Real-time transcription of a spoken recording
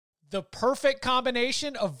The perfect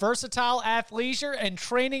combination of versatile athleisure and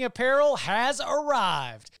training apparel has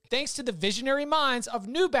arrived. Thanks to the visionary minds of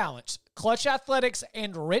New Balance, Clutch Athletics,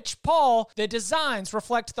 and Rich Paul, the designs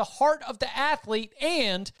reflect the heart of the athlete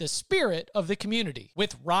and the spirit of the community.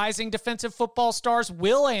 With rising defensive football stars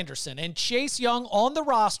Will Anderson and Chase Young on the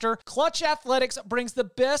roster, Clutch Athletics brings the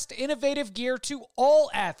best innovative gear to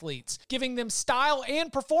all athletes, giving them style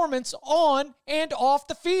and performance on and off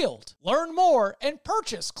the field. Learn more and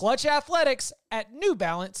purchase Clutch Athletics at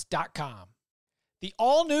newbalance.com. The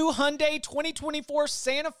all-new Hyundai 2024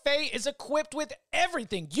 Santa Fe is equipped with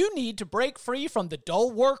everything you need to break free from the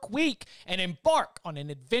dull work week and embark on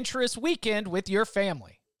an adventurous weekend with your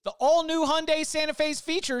family. The all-new Hyundai Santa Fe's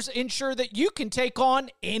features ensure that you can take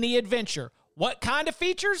on any adventure. What kind of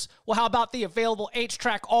features? Well, how about the available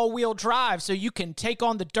H-Track all-wheel drive so you can take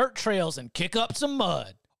on the dirt trails and kick up some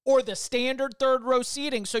mud? Or the standard third-row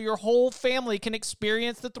seating so your whole family can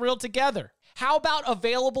experience the thrill together? How about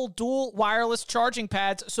available dual wireless charging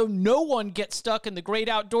pads so no one gets stuck in the great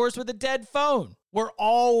outdoors with a dead phone? We're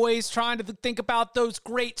always trying to think about those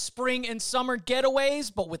great spring and summer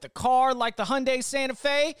getaways, but with a car like the Hyundai Santa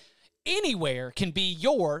Fe, anywhere can be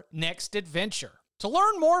your next adventure. To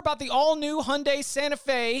learn more about the all-new Hyundai Santa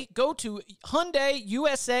Fe, go to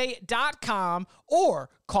HyundaiUSA.com or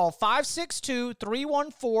call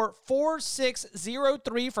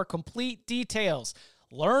 562-314-4603 for complete details.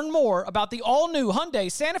 Learn more about the all-new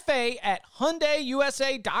Hyundai Santa Fe at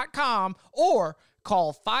HyundaiUSA.com or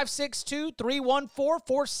call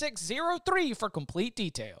 562-314-4603 for complete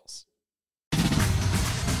details.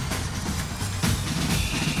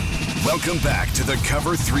 Welcome back to the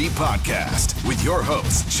Cover 3 podcast with your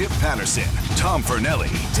hosts, Chip Patterson, Tom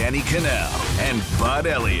Fornelli, Danny Cannell, and Bud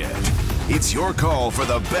Elliott. It's your call for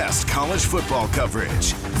the best college football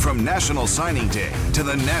coverage, from National Signing Day to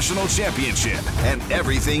the National Championship and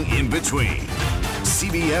everything in between.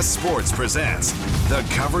 CBS Sports presents the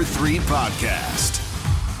Cover 3 podcast.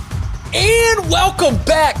 And welcome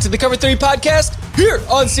back to the Cover 3 podcast here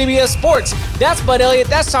on CBS Sports. That's Bud Elliott.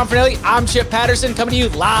 That's Tom Fornelli. I'm Chip Patterson, coming to you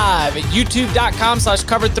live at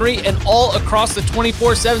youtube.com/cover3 and all across the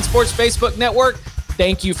 24/7 Sports Facebook network.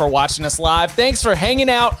 Thank you for watching us live. Thanks for hanging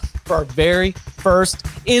out for our very first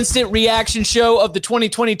instant reaction show of the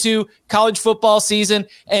 2022 college football season.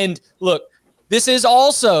 And look, this is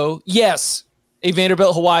also, yes, a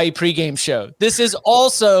Vanderbilt Hawaii pregame show. This is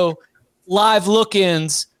also live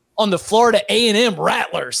look-ins on the Florida A&M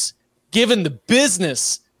Rattlers, giving the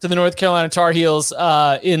business to the North Carolina Tar Heels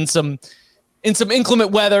in some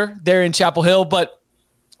inclement weather there in Chapel Hill. But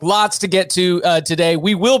lots to get to today.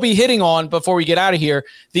 We will be hitting on, before we get out of here,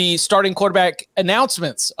 the starting quarterback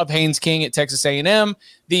announcements of Haynes King at Texas A&M,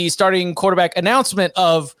 the starting quarterback announcement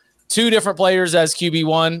of two different players as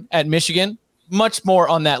QB1 at Michigan. Much more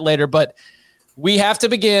on that later, but we have to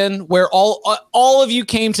begin where all of you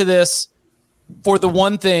came to this for the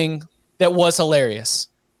one thing that was hilarious.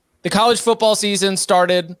 The college football season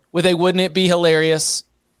started with a "wouldn't it be hilarious?"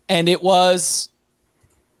 and it was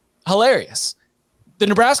hilarious. The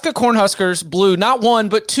Nebraska Cornhuskers blew not one,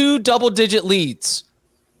 but two double-digit leads.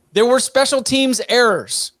 There were special teams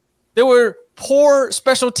errors. There were poor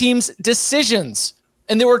special teams decisions.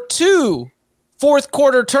 And there were two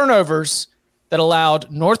fourth-quarter turnovers that allowed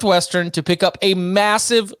Northwestern to pick up a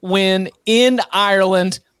massive win in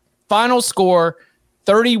Ireland. Final score,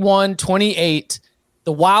 31-28.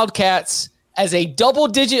 The Wildcats, as a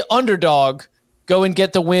double-digit underdog, go and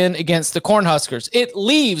get the win against the Cornhuskers. It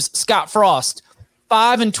leaves Scott Frost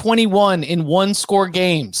 5-21 in one-score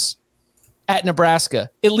games at Nebraska.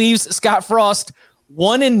 It leaves Scott Frost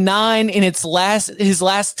 1-9 in his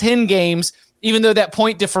last 10 games, even though that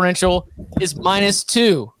point differential is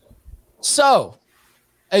 -2. So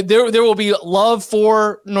there will be love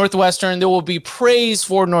for Northwestern. There will be praise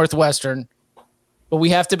for Northwestern. But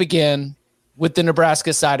we have to begin with the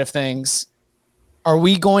Nebraska side of things. Are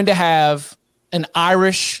we going to have an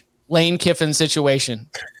Irish Lane Kiffin situation?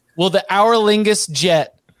 Will the Our Lingus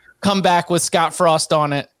jet come back with Scott Frost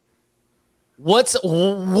on it? What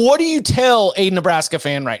do you tell a Nebraska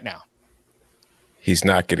fan right now? He's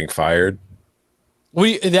not getting fired.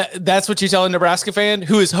 That's what you tell a Nebraska fan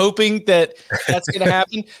who is hoping that that's going to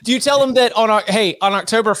happen. Do you tell them that on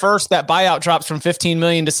October 1st, that buyout drops from $15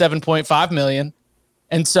 million to $7.5 million?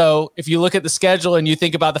 And so if you look at the schedule and you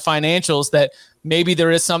think about the financials, that maybe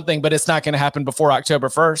there is something, but it's not going to happen before October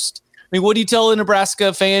 1st. I mean, what do you tell a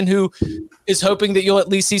Nebraska fan who is hoping that you'll at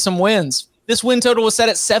least see some wins? This win total was set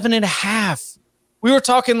at 7.5. We were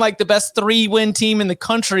talking like the best 3-win team in the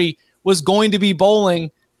country was going to be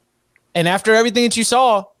bowling. And after everything that you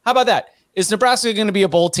saw, how about that? Is Nebraska going to be a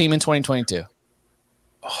bowl team in 2022?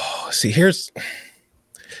 Oh, See, here's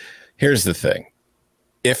the thing.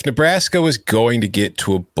 If Nebraska was going to get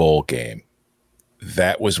to a bowl game,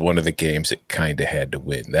 that was one of the games it kind of had to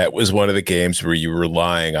win. That was one of the games where you were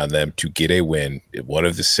relying on them to get a win, one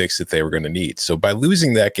of the 6 that they were going to need. So by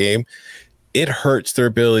losing that game, it hurts their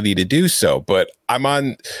ability to do so. But I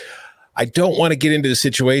don't want to get into the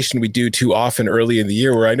situation we do too often early in the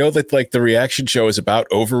year where I know that like the reaction show is about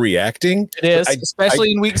overreacting. It is,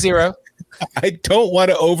 especially in week 0. I don't want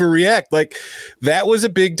to overreact. Like that was a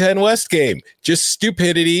Big Ten West game, just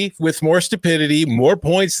stupidity with more stupidity, more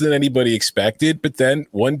points than anybody expected. But then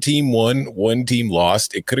one team won, one team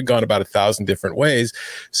lost. It could have gone about 1,000 different ways.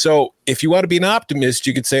 So if you want to be an optimist,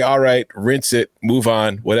 you could say, all right, rinse it, move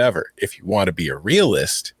on, whatever. If you want to be a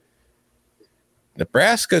realist,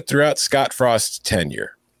 Nebraska throughout Scott Frost's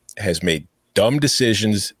tenure has made dumb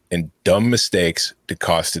decisions and dumb mistakes to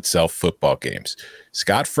cost itself football games.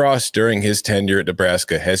 Scott Frost, during his tenure at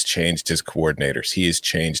Nebraska, has changed his coordinators. He has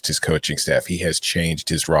changed his coaching staff. He has changed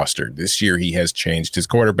his roster. This year, he has changed his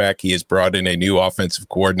quarterback. He has brought in a new offensive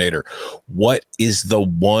coordinator. What is the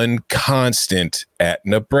one constant at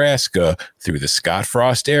Nebraska through the Scott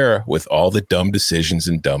Frost era with all the dumb decisions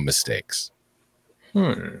and dumb mistakes?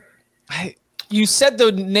 You said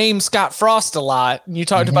the name Scott Frost a lot, and you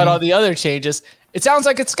talked about all the other changes. It sounds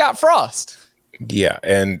like it's Scott Frost. Yeah,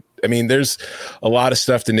 and I mean, there's a lot of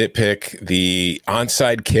stuff to nitpick. The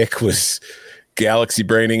onside kick was galaxy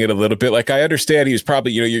braining it a little bit. Like, I understand he was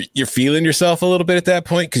probably, you're feeling yourself a little bit at that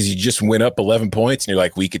point because you just went up 11 points and you're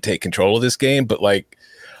like, we could take control of this game. But like,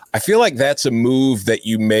 I feel like that's a move that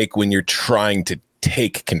you make when you're trying to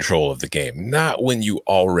take control of the game, not when you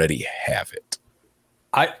already have it.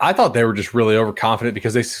 I thought they were just really overconfident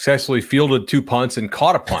because they successfully fielded 2 punts and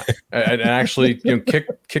caught a punt and actually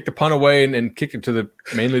kicked the punt away and kicked it to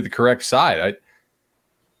mainly the correct side.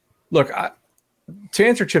 To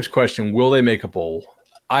answer Chip's question, will they make a bowl?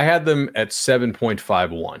 I had them at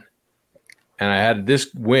 7.51, and I had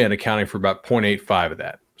this win accounting for about 0.85 of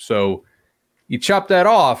that. So you chop that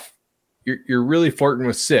off, you're really flirting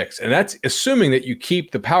with 6, and that's assuming that you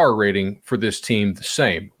keep the power rating for this team the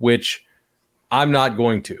same, which I'm not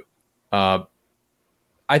going to.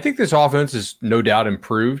 I think this offense is no doubt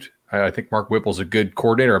improved. I think Mark Whipple's a good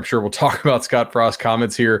coordinator. I'm sure we'll talk about Scott Frost's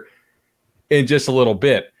comments here in just a little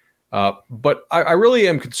bit. But I really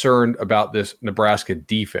am concerned about this Nebraska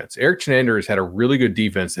defense. Eric Chinander has had a really good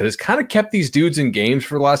defense that has kind of kept these dudes in games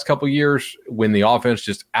for the last couple of years when the offense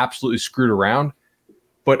just absolutely screwed around.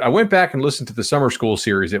 But I went back and listened to the summer school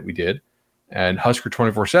series that we did, and Husker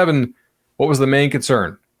 24/7, what was the main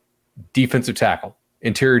concern? Defensive tackle,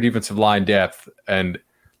 interior defensive line depth. And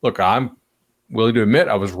look, I'm willing to admit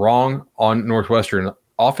I was wrong on Northwestern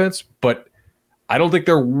offense, but I don't think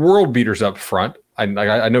they're world beaters up front. I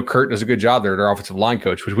know Kurt does a good job there, their offensive line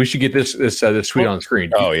coach, which we should get this tweet on the screen.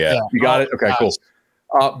 Oh, yeah. You got it? Okay, cool.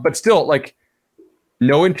 But still, like,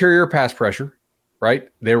 no interior pass pressure, right?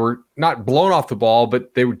 They were not blown off the ball,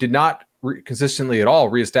 but they did not consistently at all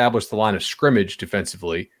reestablish the line of scrimmage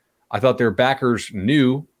defensively. I thought their backers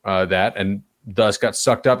knew that and thus got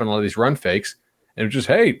sucked up in a lot of these run fakes. And it was just,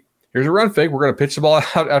 hey, here's a run fake. We're going to pitch the ball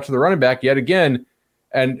out to the running back yet again.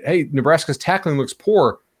 And, hey, Nebraska's tackling looks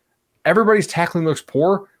poor. Everybody's tackling looks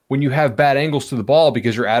poor when you have bad angles to the ball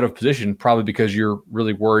because you're out of position, probably because you're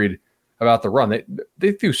really worried about the run.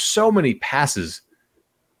 They threw so many passes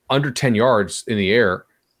under 10 yards in the air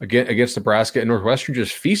against Nebraska, and Northwestern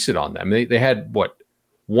just feasted on them. They had,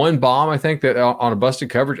 one bomb, I think, that on a busted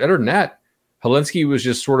coverage. Other than that, Helinski was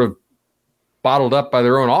just sort of bottled up by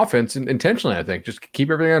their own offense and intentionally, I think, just keep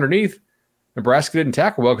everything underneath. Nebraska didn't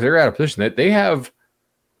tackle well because they were out of position. They have,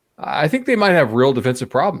 I think they might have real defensive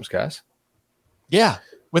problems, guys. Yeah,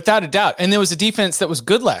 without a doubt. And there was a defense that was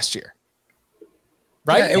good last year,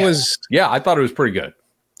 right? Yeah, it was. Yeah, I thought it was pretty good.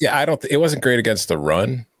 Yeah, it wasn't great against the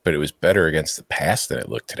run, but it was better against the pass than it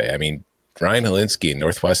looked today. I mean, Ryan Helinski and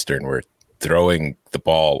Northwestern were throwing the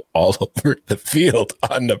ball all over the field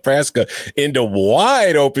on Nebraska into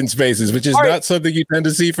wide open spaces, which is not something you tend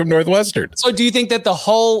to see from Northwestern. So do you think that the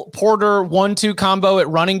whole Porter 1-2 combo at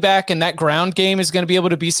running back and that ground game is going to be able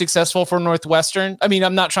to be successful for Northwestern? I mean,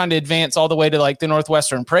 I'm not trying to advance all the way to like the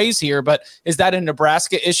Northwestern praise here, but is that a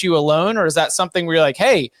Nebraska issue alone, or is that something where you're like,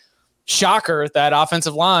 hey, shocker, that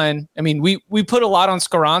offensive line? I mean, we put a lot on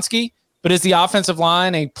Skoronski, but is the offensive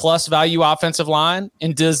line a plus value offensive line?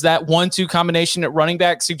 And does that 1-2 combination at running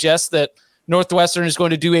back suggest that Northwestern is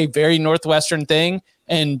going to do a very Northwestern thing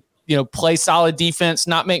and, play solid defense,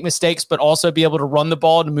 not make mistakes, but also be able to run the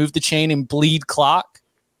ball to move the chain and bleed clock?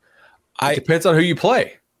 It depends on who you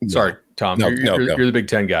play. Sorry, Tom. You're the Big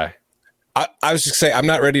Ten guy. I was just saying, I'm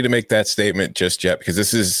not ready to make that statement just yet because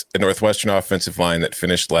this is a Northwestern offensive line that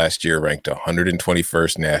finished last year ranked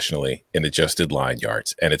 121st nationally in adjusted line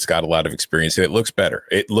yards, and it's got a lot of experience, and it looks better.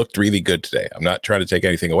 It looked really good today. I'm not trying to take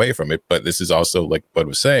anything away from it, but this is also, like Bud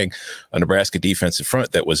was saying, a Nebraska defensive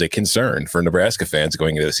front that was a concern for Nebraska fans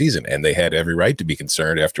going into the season, and they had every right to be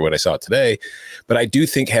concerned after what I saw today. But I do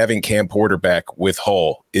think having Cam Porter back with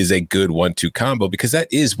Hull is a good 1-2 combo because that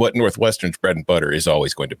is what Northwestern's bread and butter is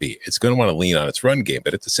always going to be. It's going to want to lean on its run game,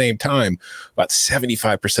 but at the same time, about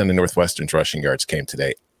 75% of Northwestern's rushing yards came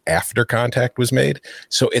today after contact was made.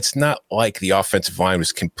 So it's not like the offensive line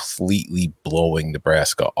was completely blowing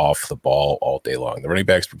Nebraska off the ball all day long. The running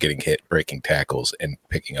backs were getting hit, breaking tackles, and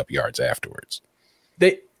picking up yards afterwards.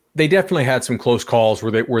 They definitely had some close calls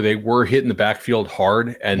where they were hitting the backfield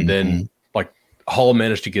hard, and then like Hull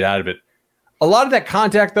managed to get out of it. A lot of that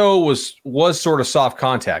contact, though, was sort of soft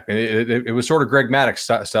contact, and it was sort of Greg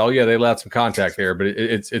Maddux style. Yeah, they allowed some contact there, but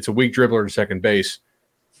it's a weak dribbler to second base.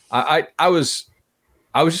 I was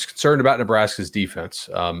just concerned about Nebraska's defense.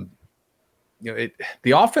 The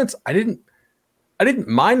offense, I didn't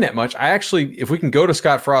mind that much. I actually, if we can go to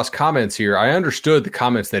Scott Frost's comments here, I understood the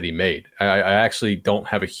comments that he made. I actually don't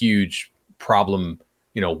have a huge problem,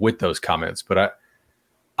 with those comments, but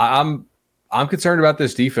I'm concerned about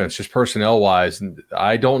this defense, just personnel-wise, and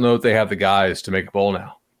I don't know if they have the guys to make a bowl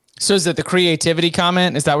now. So is it the creativity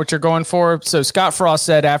comment? Is that what you're going for? So Scott Frost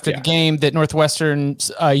said after the game that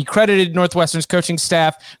he credited Northwestern's coaching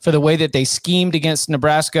staff for the way that they schemed against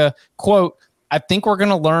Nebraska. Quote, I think we're going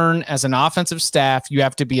to learn as an offensive staff, you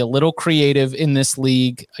have to be a little creative in this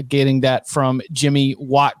league. Getting that from Jimmy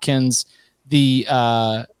Watkins, the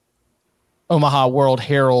Omaha World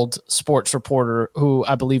Herald sports reporter who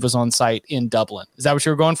I believe was on site in Dublin. Is that what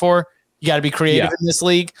you were going for? You got to be creative in this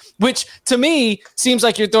league, which to me seems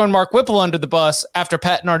like you're throwing Mark Whipple under the bus after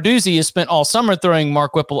Pat Narduzzi has spent all summer throwing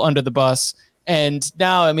Mark Whipple under the bus. And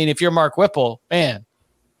now, I mean, if you're Mark Whipple, man,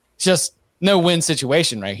 just no win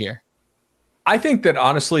situation right here. I think that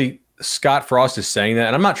honestly, Scott Frost is saying that,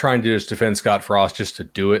 and I'm not trying to just defend Scott Frost just to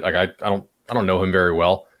do it. Like I don't know him very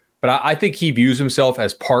well. But I think he views himself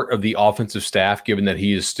as part of the offensive staff, given that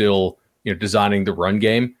he is still, designing the run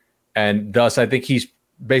game, and thus I think he's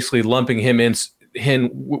basically lumping him in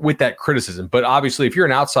with that criticism. But obviously, if you're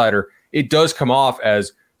an outsider, it does come off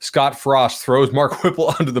as Scott Frost throws Mark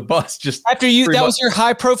Whipple under the bus. Just after that was your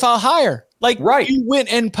high-profile hire, right? You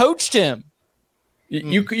went and poached him.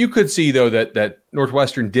 You could see though that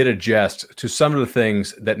Northwestern did adjust to some of the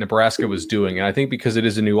things that Nebraska was doing, and I think because it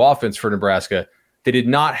is a new offense for Nebraska, they did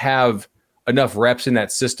not have enough reps in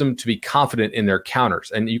that system to be confident in their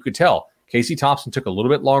counters. And you could tell Casey Thompson took a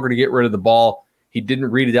little bit longer to get rid of the ball. He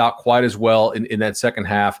didn't read it out quite as well in that second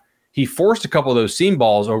half. He forced a couple of those seam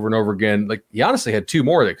balls over and over again. Like he honestly had two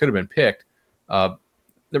more that could have been picked.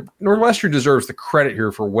 Northwestern deserves the credit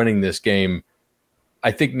here for winning this game.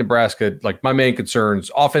 I think Nebraska, like my main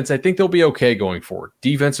concerns, offense, I think they'll be okay going forward.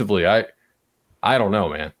 Defensively, I don't know,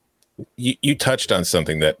 man. You touched on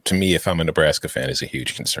something that, to me, if I'm a Nebraska fan, is a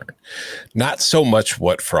huge concern. Not so much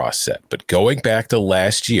what Frost said, but going back to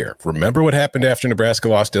last year, remember what happened after Nebraska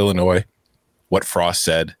lost to Illinois? What Frost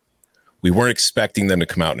said? We weren't expecting them to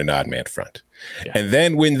come out in an odd man front. Yeah. And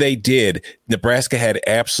then when they did, Nebraska had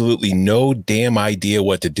absolutely no damn idea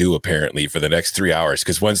what to do, apparently, for the next 3 hours,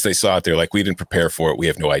 because once they saw it, they're like, we didn't prepare for it. We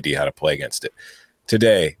have no idea how to play against it.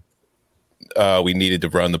 Today, we needed to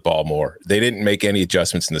run the ball more. They didn't make any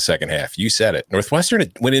adjustments in the second half. You said it.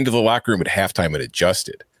 Northwestern went into the locker room at halftime and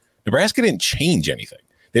adjusted. Nebraska didn't change anything.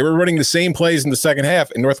 They were running the same plays in the second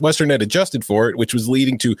half, and Northwestern had adjusted for it, which was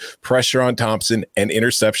leading to pressure on Thompson and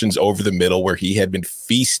interceptions over the middle where he had been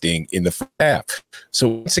feasting in the first half. So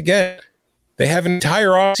once again, they have an entire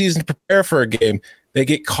offseason to prepare for a game. They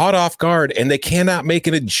get caught off guard, and they cannot make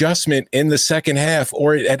an adjustment in the second half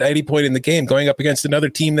or at any point in the game going up against another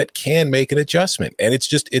team that can make an adjustment. And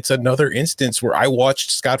it's another instance where I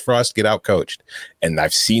watched Scott Frost get outcoached. And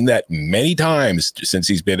I've seen that many times since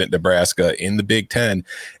he's been at Nebraska in the Big Ten.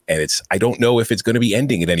 And I don't know if it's going to be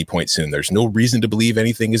ending at any point soon. There's no reason to believe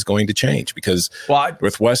anything is going to change because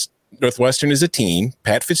Northwestern is a team.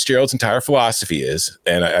 Pat Fitzgerald's entire philosophy is,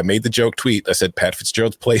 and I made the joke tweet, I said Pat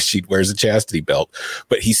Fitzgerald's play sheet wears a chastity belt,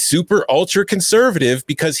 but he's super ultra conservative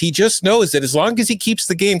because he just knows that as long as he keeps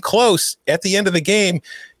the game close at the end of the game,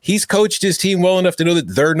 he's coached his team well enough to know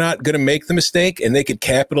that they're not going to make the mistake and they could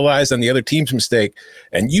capitalize on the other team's mistake.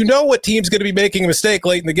 And you know what team's going to be making a mistake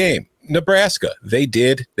late in the game? Nebraska. They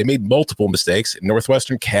did. They made multiple mistakes.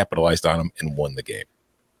 Northwestern capitalized on them and won the game.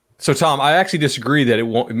 So, Tom, I actually disagree that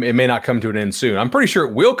it may not come to an end soon. I'm pretty sure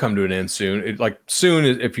it will come to an end soon. Soon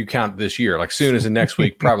if you count this year, like soon as in next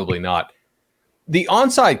week, probably not. the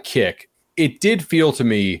onside kick, it did feel to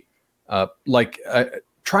me like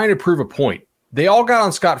trying to prove a point. They all got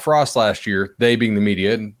on Scott Frost last year, they being the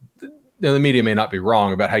media, and the media may not be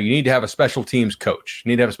wrong about how you need to have a special teams coach. You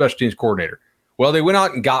need to have a special teams coordinator. Well, they went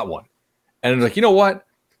out and got one. And they're like, you know what?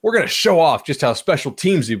 We're going to show off just how special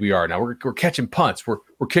teamsy we are now. We're catching punts. We're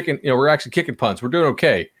kicking, we're actually kicking punts. We're doing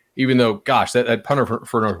okay. Even though, gosh, that punter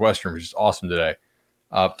for Northwestern was just awesome today.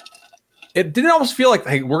 It didn't almost feel like,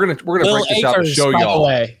 hey, we're gonna break this out and show y'all.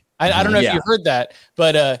 I don't know if you heard that,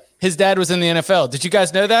 but his dad was in the NFL. Did you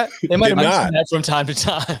guys know that? They might have mentioned that from time to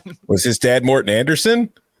time. Was his dad Morton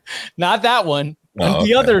Anderson? Not that one. Oh,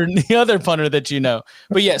 the other punter that you know.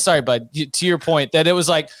 But yeah, sorry, bud. To your point, that it was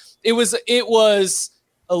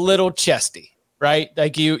a little chesty, right?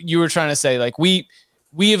 Like you were trying to say, like we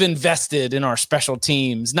have invested in our special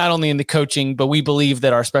teams, not only in the coaching, but we believe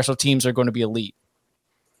that our special teams are going to be elite.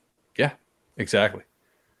 Yeah, exactly.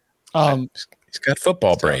 He's got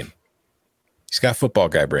football brain. He's got football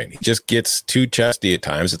guy brain. He just gets too chesty at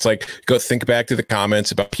times. It's like, go think back to the comments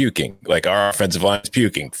about puking. Like, our offensive line is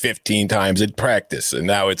puking 15 times in practice. And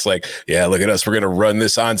now it's like, yeah, look at us. We're going to run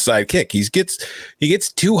this onside kick. He gets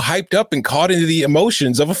too hyped up and caught into the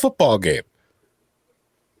emotions of a football game.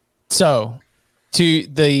 So to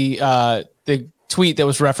the tweet that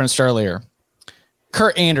was referenced earlier,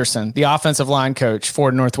 Kurt Anderson, the offensive line coach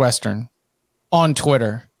for Northwestern, on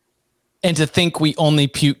Twitter, and to think we only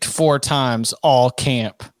puked 4 times all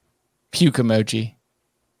camp. Puke emoji.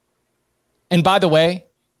 And by the way,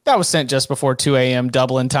 that was sent just before 2 a.m.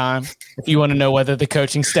 Dublin time. If you want to know whether the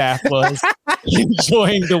coaching staff was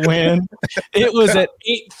enjoying the win, it was at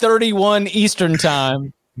 8:31 Eastern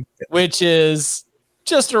time, which is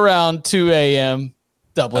just around 2 a.m.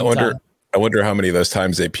 Dublin time. I wonder how many of those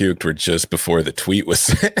times they puked were just before the tweet was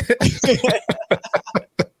sent.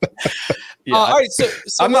 Yeah, all right. So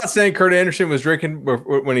I'm not saying Kurt Anderson was drinking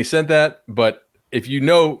when he sent that, but if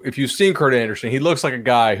you've seen Kurt Anderson, he looks like a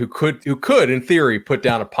guy who could, in theory, put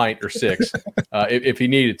down a pint or 6 if he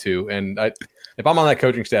needed to. And if I'm on that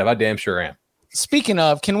coaching staff, I damn sure am. Speaking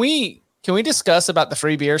of, can we discuss about the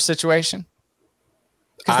free beer situation?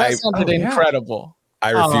 Because that sounded incredible. I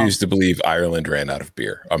refuse to believe Ireland ran out of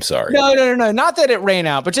beer. I'm sorry. No. Not that it ran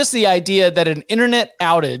out, but just the idea that an internet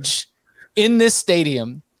outage in this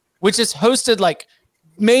stadium, which has hosted like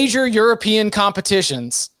major European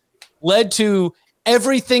competitions, led to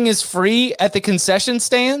everything is free at the concession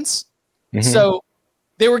stands. Mm-hmm. So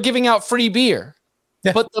they were giving out free beer,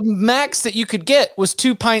 but the max that you could get was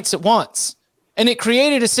 2 pints at once. And it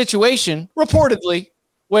created a situation, reportedly,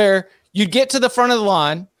 where you'd get to the front of the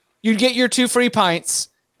line, you'd get your 2 free pints,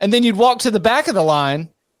 and then you'd walk to the back of the line,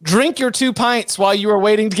 drink your 2 pints while you were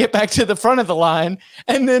waiting to get back to the front of the line,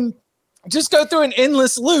 and then just go through an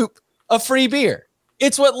endless loop of free beer.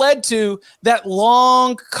 It's what led to that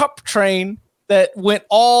long cup train that went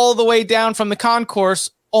all the way down from the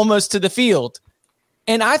concourse almost to the field.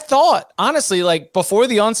 And I thought, honestly, like before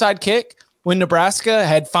the onside kick, when Nebraska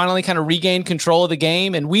had finally kind of regained control of the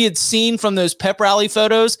game, and we had seen from those pep rally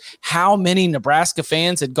photos how many Nebraska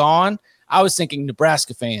fans had gone, I was thinking,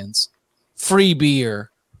 Nebraska fans, free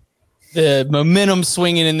beer, the momentum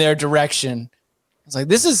swinging in their direction. It's like,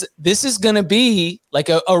 this is going to be like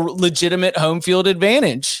a legitimate home field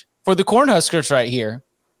advantage for the Cornhuskers right here.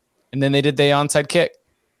 And then they did the onside kick,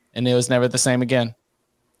 and it was never the same again.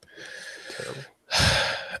 Terrible.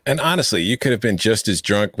 And honestly, you could have been just as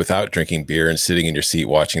drunk without drinking beer and sitting in your seat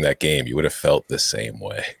watching that game. You would have felt the same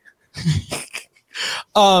way.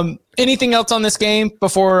 Anything else on this game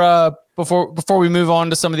before we move on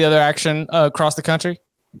to some of the other action across the country?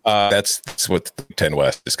 That's what the Big Ten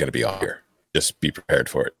West is going to be on here. Just be prepared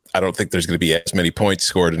for it. I don't think there's going to be as many points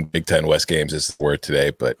scored in Big Ten West games as there were today,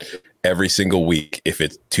 but every single week, if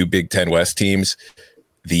it's 2 Big Ten West teams,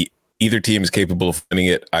 either team is capable of winning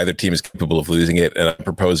it, either team is capable of losing it, and I'm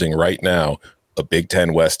proposing right now a Big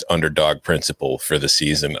Ten West underdog principle for the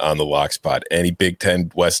season on the Lock Spot. Any Big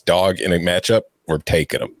Ten West dog in a matchup, we're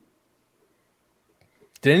taking them.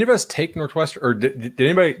 Did any of us take Northwestern, or did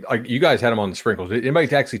anybody, like you guys had them on the sprinkles, did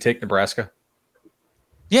anybody actually take Nebraska?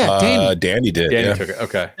 Yeah, Danny did. Danny took it.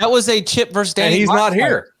 Okay. That was a Chip versus Danny. And he's not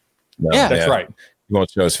here. No, yeah, that's right. He won't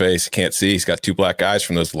show his face. He can't see. He's got 2 black eyes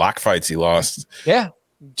from those lock fights he lost. Yeah.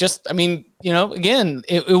 Just, I mean, again,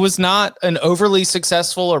 it was not an overly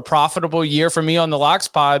successful or profitable year for me on the Locks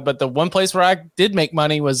Pod, but the one place where I did make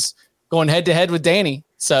money was going head to head with Danny.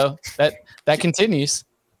 So that continues.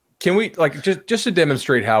 Can we, like, just to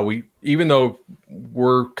demonstrate how even though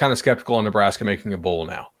we're kind of skeptical on Nebraska making a bowl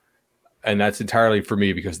now, and that's entirely for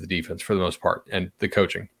me because of the defense for the most part and the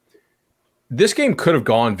coaching. This game could have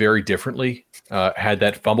gone very differently had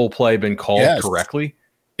that fumble play been called correctly.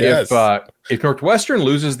 Yes. If Northwestern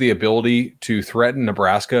loses the ability to threaten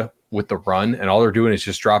Nebraska with the run and all they're doing is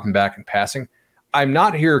just dropping back and passing, I'm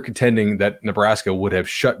not here contending that Nebraska would have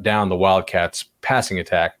shut down the Wildcats' passing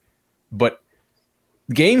attack, but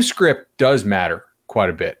game script does matter quite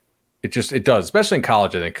a bit. It does, especially in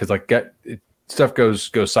college, I think, because stuff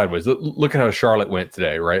goes sideways. Look at how Charlotte went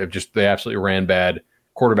today, right? They absolutely ran bad.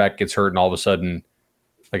 Quarterback gets hurt, and all of a sudden,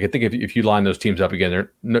 like I think if you line those teams up again,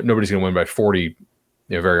 nobody's going to win by 40,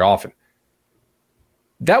 very often.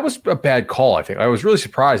 That was a bad call. I think I was really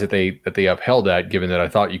surprised that they upheld that, given that I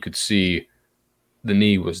thought you could see the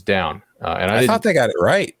knee was down. And I thought they got it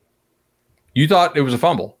right. You thought it was a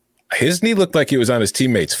fumble. His knee looked like it was on his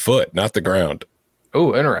teammate's foot, not the ground.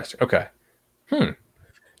 Oh, interesting. Okay. And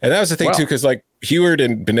that was the thing too, because like Heward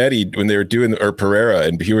and Benetti, when they were doing, or Pereira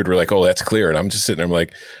and Heward were like, "Oh, that's clear," and I'm just sitting there, I'm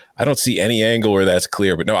like, I don't see any angle where that's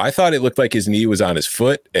clear. But no, I thought it looked like his knee was on his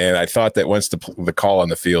foot, and I thought that once the call on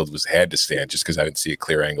the field had to stand, just because I didn't see a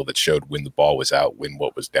clear angle that showed when the ball was out, when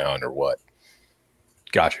what was down, or what.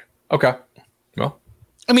 Gotcha. Okay. Well,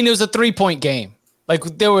 I mean, it was a 3-point game. Like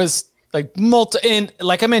there was like and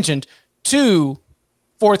like I mentioned, 2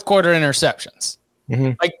 fourth quarter interceptions.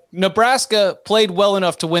 Mm-hmm. Like Nebraska played well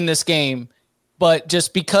enough to win this game, but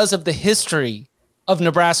just because of the history of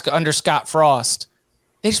Nebraska under Scott Frost,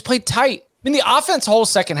 they just played tight. I mean, the offense whole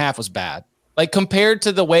second half was bad. Like compared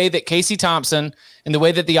to the way that Casey Thompson and the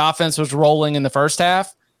way that the offense was rolling in the first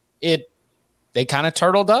half, they kind of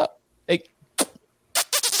turtled up. They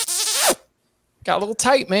got a little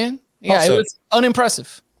tight, man. Yeah, also, it was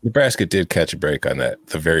unimpressive. Nebraska did catch a break on the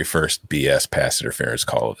very first BS pass interference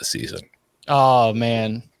call of the season. Oh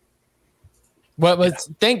man.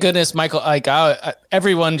 Thank goodness Michael, like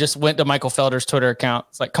everyone just went to Michael Felder's Twitter account.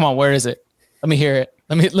 It's like, come on, where is it? Let me hear it.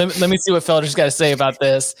 Let me see what Felder's got to say about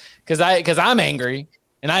this. Cause I'm angry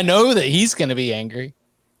and I know that he's going to be angry.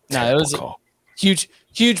 No, it was a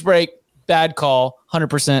huge break. Bad call.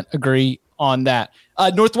 100% agree on that.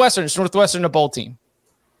 Northwestern a bowl team.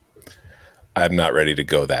 I'm not ready to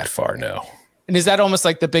go that far. No. And is that almost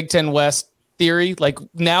like the Big Ten West theory? Like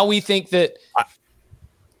now we think that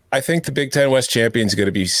I think the Big Ten West champion is going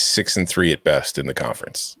to be 6-3 at best in the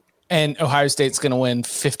conference. And Ohio State's going to win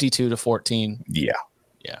 52-14. Yeah.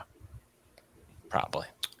 Probably.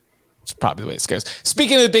 It's probably the way it goes.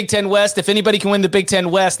 Speaking of the Big Ten West, if anybody can win the Big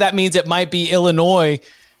Ten West, that means it might be Illinois.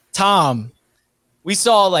 Tom, we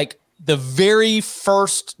saw like the very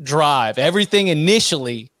first drive. Everything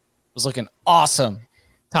initially was looking awesome.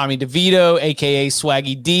 Tommy DeVito, a.k.a.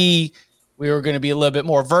 Swaggy D. We were going to be a little bit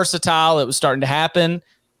more versatile. It was starting to happen.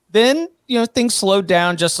 Then, things slowed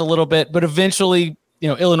down just a little bit, but eventually,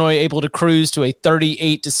 Illinois able to cruise to a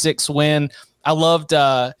 38-6 win. I loved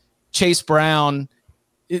Chase Brown.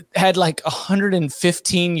 It had like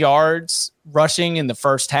 115 yards rushing in the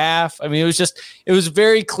first half. I mean, it was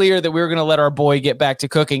very clear that we were going to let our boy get back to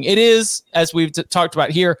cooking. It is, as we've talked about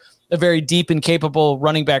here, a very deep and capable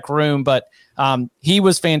running back room, but he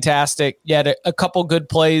was fantastic. You had a couple good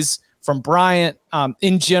plays from Bryant.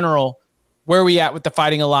 In general, where are we at with the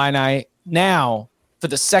Fighting Illini now for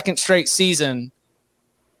the second straight season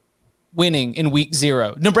winning in week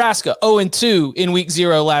 0? Nebraska 0-2 in week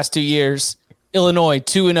 0 last 2 years. Illinois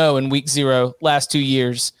 2-0 in week 0 last 2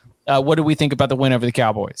 years. What do we think about the win over the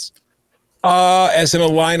Cowboys? As an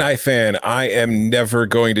Illini fan, I am never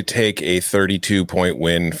going to take a 32-point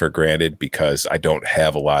win for granted because I don't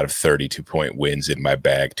have a lot of 32-point wins in my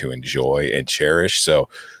bag to enjoy and cherish. So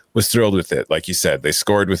was thrilled with it. Like you said, they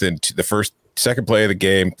scored within the second play of the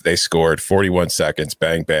game. They scored 41 seconds,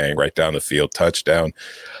 bang, bang, right down the field, touchdown.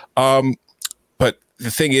 But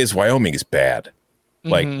the thing is, Wyoming is bad.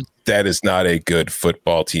 Like, that is not a good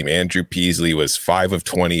football team. Andrew Peasley was 5 of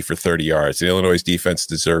 20 for 30 yards. The Illinois defense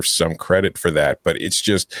deserves some credit for that. But it's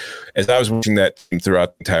just, as I was watching that team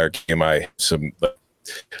throughout the entire game, I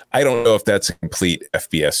don't know if that's a complete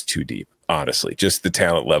FBS too deep, honestly, just the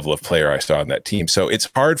talent level of player I saw on that team. So it's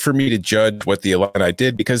hard for me to judge what the Illini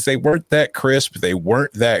did because they weren't that crisp. They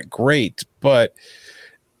weren't that great, but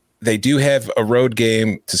they do have a road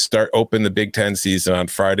game to open the Big Ten season on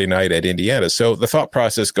Friday night at Indiana. So the thought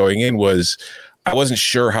process going in was I wasn't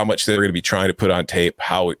sure how much they were going to be trying to put on tape,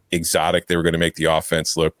 how exotic they were going to make the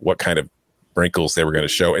offense look, what kind of wrinkles they were going to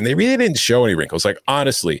show. And they really didn't show any wrinkles. Like,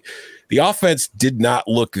 honestly, the offense did not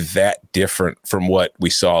look that different from what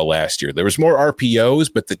we saw last year. There was more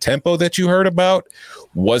RPOs, but the tempo that you heard about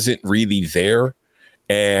wasn't really there.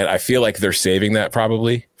 And I feel like they're saving that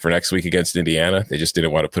probably for next week against Indiana. They just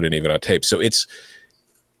didn't want to put it even on tape. So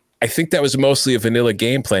I think that was mostly a vanilla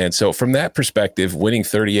game plan. So from that perspective, winning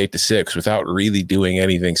 38-6 without really doing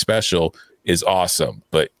anything special is awesome.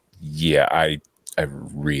 But yeah, I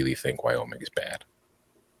really think Wyoming is bad.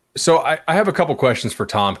 So I have a couple questions for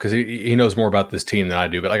Tom because he knows more about this team than I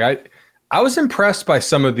do. But like I was impressed by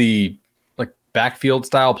some of the like backfield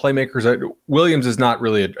style playmakers. Williams is not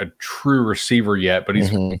really a true receiver yet, but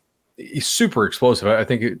he's super explosive. I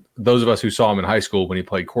think those of us who saw him in high school when he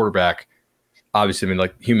played quarterback, obviously, I mean,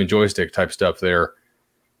 like human joystick type stuff there.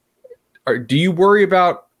 Do you worry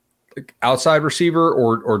about like outside receiver,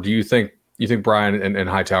 or do you think Brian and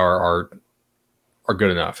Hightower are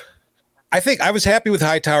good enough? I think I was happy with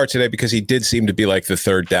Hightower today because he did seem to be like the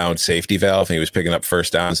third down safety valve, and he was picking up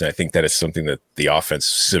first downs. And I think that is something that the offense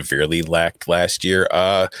severely lacked last year.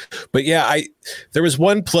 But yeah, there was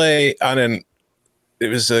one play on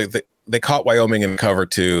they caught Wyoming in cover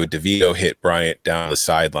 2. DeVito hit Bryant down the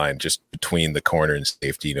sideline just between the corner and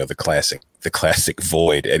safety. You know, the classic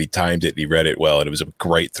void, and he timed it and he read it well, and it was a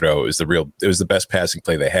great throw. It was the best passing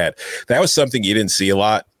play they had. That was something you didn't see a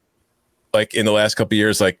lot. Like in the last couple of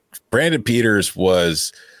years, like Brandon Peters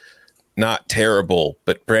was not terrible,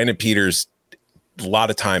 but Brandon Peters a lot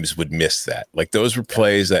of times would miss that. Like those were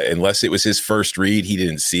plays that unless it was his first read, he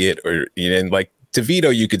didn't see it. Or and like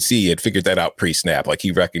DeVito, you could see he had figured that out pre-snap. Like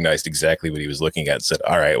he recognized exactly what he was looking at and said,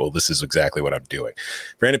 all right, well, this is exactly what I'm doing.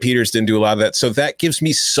 Brandon Peters didn't do a lot of that. So that gives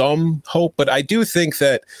me some hope, but I do think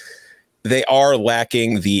that they are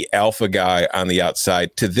lacking the alpha guy on the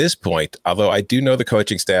outside to this point, although I do know the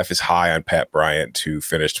coaching staff is high on Pat Bryant, who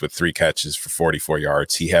finished with 3 catches for 44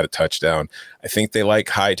 yards. He had a touchdown. I think they like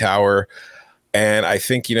Hightower. And I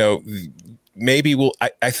think, maybe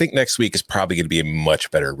I think next week is probably going to be a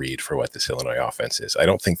much better read for what this Illinois offense is. I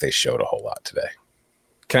don't think they showed a whole lot today.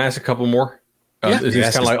 Can I ask a couple more? Yeah. Is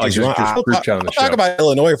this kind of like just group chat on the show? Talk about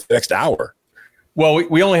Illinois for the next hour. Well,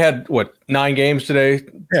 we only had 9 games today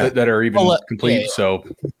that are even complete. Yeah. So,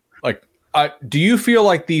 like, do you feel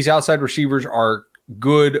like these outside receivers are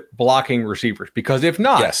good blocking receivers? Because if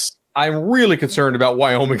not, yes. I'm really concerned about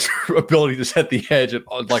Wyoming's ability to set the edge. And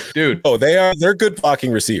like, dude, they're good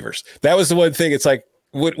blocking receivers. That was the one thing. It's like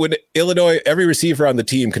when Illinois, every receiver on the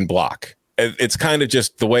team can block. It's kind of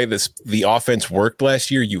just the way the offense worked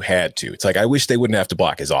last year. You had to. It's like I wish they wouldn't have to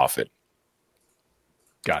block as often.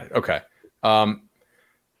 Got it. Okay.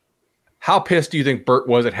 How pissed do you think Burt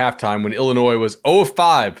was at halftime when Illinois was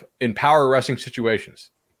 0-5 in power rushing situations?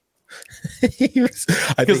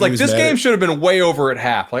 Because like this game should have been way over at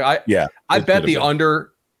half. Like I bet the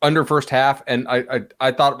under first half, and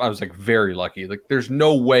I thought I was like very lucky. Like there's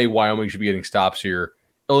no way Wyoming should be getting stops here.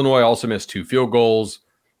 Illinois also missed 2 field goals.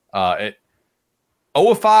 0-5.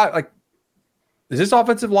 Like, does this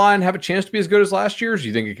offensive line have a chance to be as good as last year's? Do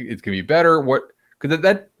you think it can be better? What?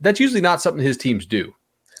 Because that's usually not something his teams do.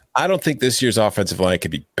 I don't think this year's offensive line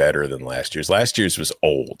could be better than last year's. Last year's was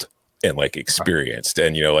old and like experienced.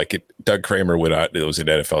 And, Doug Kramer went out. It was in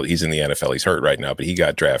NFL. He's in the NFL. He's hurt right now, but he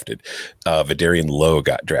got drafted. Vidarian Lowe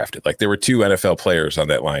got drafted. Like there were 2 NFL players on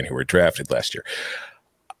that line who were drafted last year.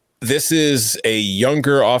 This is a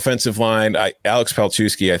younger offensive line. Alex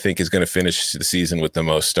Palczewski, I think, is going to finish the season with the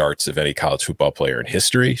most starts of any college football player in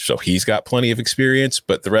history. So he's got plenty of experience,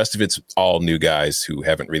 but the rest of it's all new guys who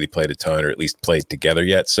haven't really played a ton or at least played together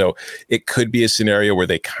yet. So it could be a scenario where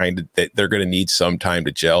they're going to need some time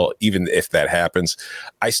to gel. Even if that happens,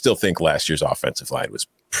 I still think last year's offensive line was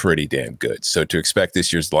pretty damn good. So to expect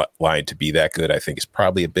this year's line to be that good, I think is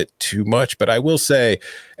probably a bit too much. But I will say,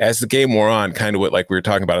 as the game wore on, kind of what like we were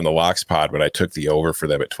talking about in the Locks pod when I took the over for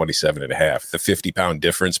them at 27.5, the 50-pound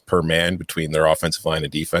difference per man between their offensive line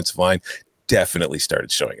and defensive line definitely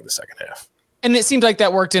started showing in the second half. And it seemed like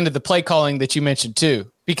that worked into the play calling that you mentioned too,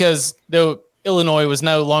 because though Illinois was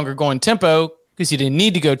no longer going tempo because you didn't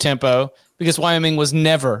need to go tempo because Wyoming was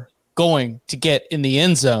never going to get in the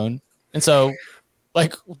end zone. And so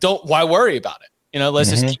why worry about it? Let's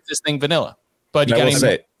just keep this thing vanilla. But you got to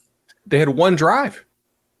say they had 1 drive.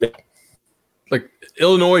 Yeah. Like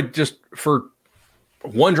Illinois just for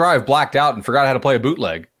 1 drive blacked out and forgot how to play a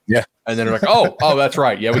bootleg. Yeah. And then they're like, oh, that's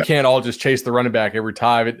right. Yeah, we can't all just chase the running back every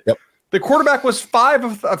time. The quarterback was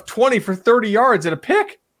 5 of 20 for 30 yards and a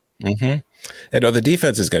pick. Mm-hmm. And the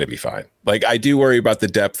defense is going to be fine. Like I do worry about the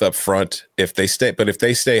depth up front if they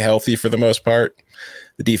stay healthy for the most part.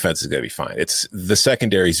 The defense is going to be fine. The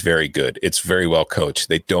secondary is very good. It's very well coached.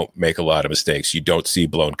 They don't make a lot of mistakes. You don't see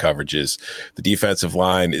blown coverages. The defensive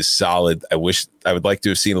line is solid. I would like to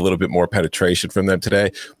have seen a little bit more penetration from them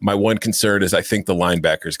today. My one concern is I think the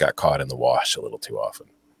linebackers got caught in the wash a little too often.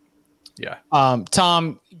 Yeah.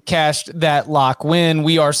 Tom cashed that lock win.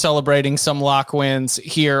 We are celebrating some lock wins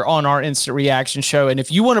here on our Instant Reaction show. And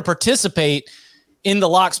if you want to participate in the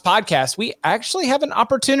Locks podcast, we actually have an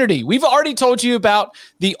opportunity. We've already told you about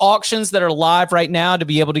the auctions that are live right now to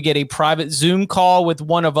be able to get a private Zoom call with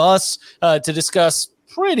one of us to discuss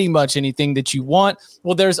pretty much anything that you want.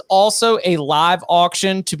 Well, there's also a live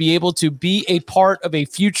auction to be able to be a part of a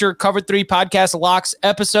future Cover 3 Podcast Locks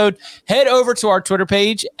episode. Head over to our Twitter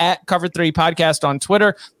page at Cover 3 Podcast on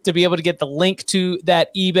Twitter to be able to get the link to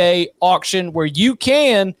that eBay auction where you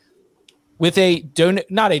can, with a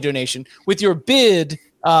not a donation, with your bid.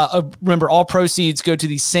 Remember, all proceeds go to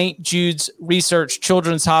the St. Jude's Research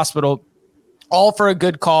Children's Hospital, all for a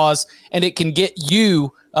good cause, and it can get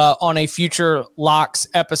you on a future Locks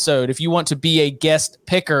episode. If you want to be a guest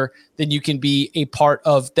picker, then you can be a part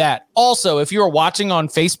of that. Also, if you're watching on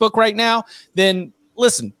Facebook right now, then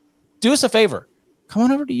listen, do us a favor. Come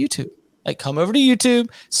on over to YouTube. Come over to YouTube,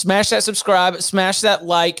 smash that subscribe, smash that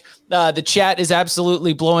like. The chat is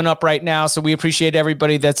absolutely blowing up right now, so we appreciate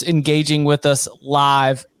everybody that's engaging with us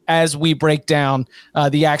live as we break down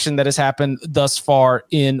the action that has happened thus far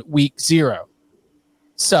in week 0.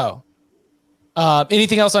 So,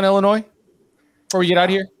 anything else on Illinois before we get out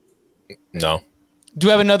of here? No. Do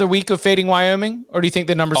you have another week of fading Wyoming, or do you think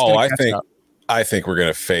the numbers? I think we're going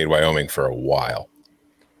to fade Wyoming for a while.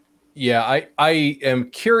 Yeah, I am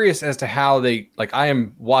curious as to how they I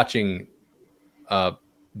am watching the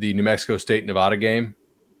New Mexico State Nevada game.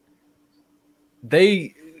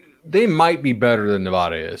 They might be better than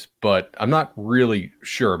Nevada is, but I'm not really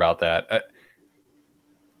sure about that.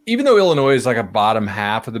 Even though Illinois is a bottom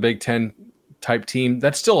half of the Big Ten type team,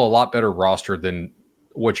 that's still a lot better roster than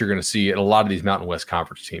what you're going to see at a lot of these Mountain West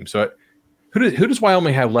Conference teams. So who does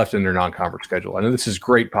Wyoming have left in their non-conference schedule? I know this is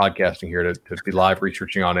great podcasting here to be live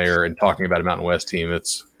researching on air and talking about a Mountain West team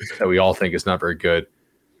that we all think is not very good.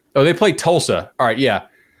 Oh, they play Tulsa. All right, yeah.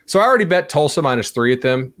 So I already bet Tulsa -3 at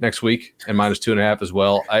them next week and -2.5 as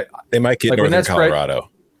well. They might get Northern Colorado.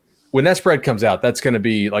 When that spread comes out, that's going to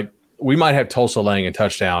be we might have Tulsa laying a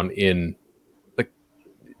touchdown in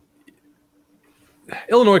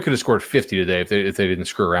Illinois could have scored 50 today if they didn't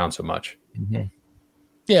screw around so much. Mm-hmm.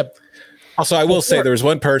 Yeah. Also, I will say there was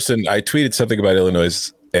one person, I tweeted something about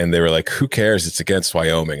Illinois and they were like, who cares? It's against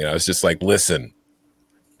Wyoming. And I was just like, listen,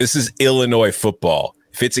 this is Illinois football.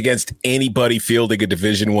 If it's against anybody fielding a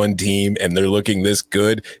Division I team and they're looking this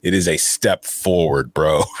good, it is a step forward,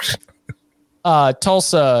 bro.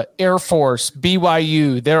 Tulsa, Air Force,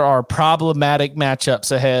 BYU, there are problematic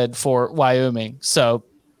matchups ahead for Wyoming. So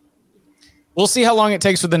we'll see how long it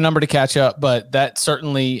takes for the number to catch up, but that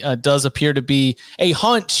certainly does appear to be a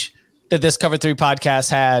hunch that this Cover 3 podcast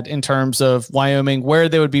had in terms of Wyoming, where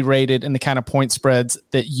they would be rated and the kind of point spreads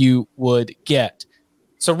that you would get.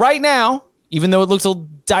 So right now, even though it looks a little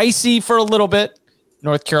dicey for a little bit,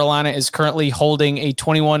 North Carolina is currently holding a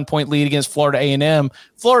 21-point lead against Florida A&M.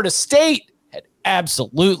 Florida State had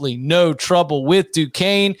absolutely no trouble with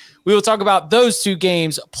Duquesne. We will talk about those two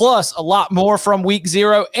games, plus a lot more from week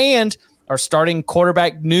 0 and our starting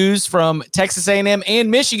quarterback news from Texas A&M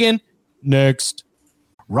and Michigan next.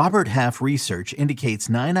 Robert Half research indicates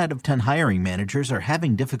 9 out of 10 hiring managers are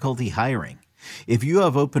having difficulty hiring. If you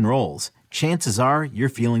have open roles, chances are you're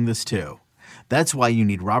feeling this too. That's why you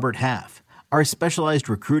need Robert Half. Our specialized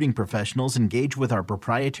recruiting professionals engage with our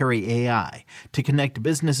proprietary AI to connect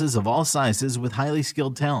businesses of all sizes with highly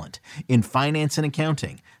skilled talent in finance and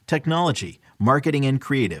accounting, technology, marketing and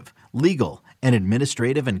creative, legal, and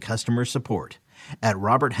administrative and customer support. At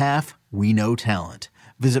Robert Half, we know talent.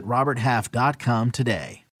 Visit roberthalf.com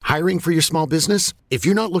today. Hiring for your small business? If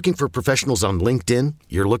you're not looking for professionals on LinkedIn,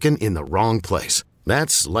 you're looking in the wrong place.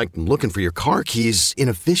 That's like looking for your car keys in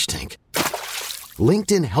a fish tank.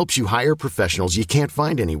 LinkedIn helps you hire professionals you can't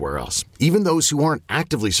find anywhere else, even those who aren't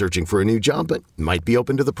actively searching for a new job but might be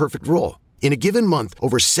open to the perfect role. In a given month,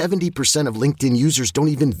 over 70% of LinkedIn users don't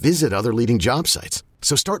even visit other leading job sites.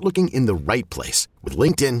 So start looking in the right place. With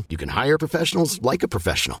LinkedIn, you can hire professionals like a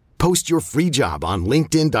professional. Post your free job on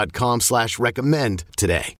linkedin.com/recommend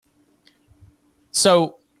today.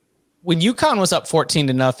 So when UConn was up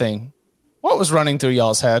 14-0, what was running through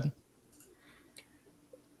y'all's head?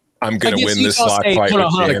 I'm going to win this lock fight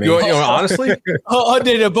with Danny. Honestly?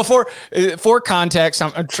 Before, for context,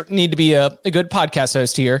 I need to be a good podcast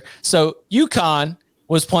host here. So UConn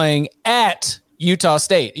was playing at Utah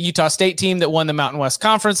State, a Utah State team that won the Mountain West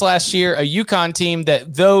Conference last year, a UConn team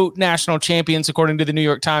that, though national champions, according to the New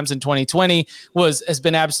York Times in 2020, has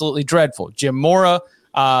been absolutely dreadful. Jim Mora,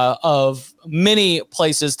 of many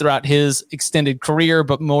places throughout his extended career,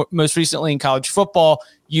 but most recently in college football,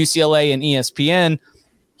 UCLA and ESPN.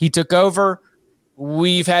 He took over.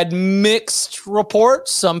 We've had mixed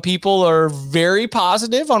reports. Some people are very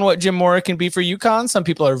positive on what Jim Mora can be for UConn. Some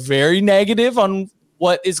people are very negative on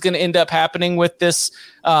what is going to end up happening with this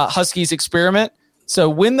Huskies experiment. So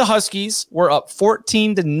when the Huskies were up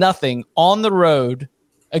 14-0 on the road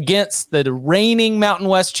against the reigning Mountain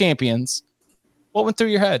West champions, what went through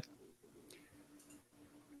your head?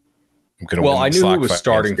 Well, I knew who was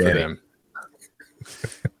starting for them.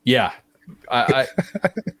 Yeah.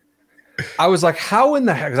 I was like, how in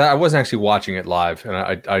the heck? 'Cause I wasn't actually watching it live, and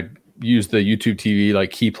I used the YouTube TV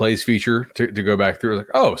like key plays feature to go back through. Like,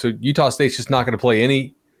 oh, so Utah State's just not going to play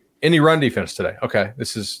any run defense today. Okay,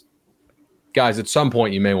 this is guys. At some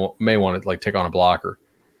point, you may want to like take on a blocker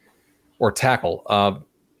or tackle.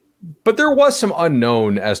 But there was some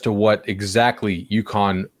unknown as to what exactly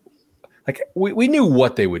UConn. Like we knew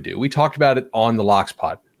what they would do. We talked about it on the Locks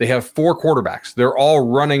Pod. They have 4 quarterbacks. They're all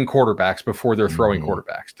running quarterbacks before they're throwing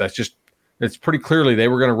quarterbacks. It's pretty clearly they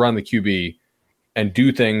were going to run the QB and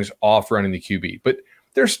do things off running the QB. But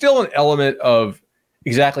there's still an element of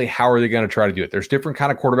exactly how are they going to try to do it. There's different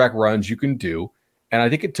kind of quarterback runs you can do. And I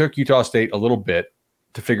think it took Utah State a little bit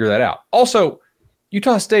to figure that out. Also,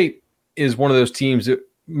 Utah State is one of those teams that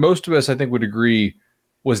most of us, I think, would agree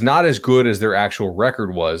was not as good as their actual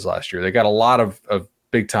record was last year. They got a lot of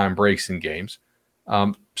big-time breaks in games.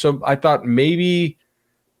 So I thought maybe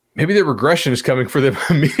the regression is coming for them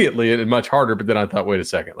immediately and much harder. But then I thought, wait a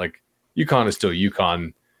second, like UConn is still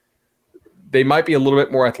UConn. They might be a little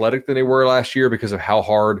bit more athletic than they were last year because of how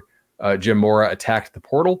hard Jim Mora attacked the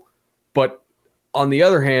portal. But on the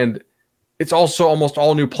other hand, it's also almost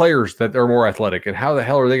all new players that are more athletic. And how the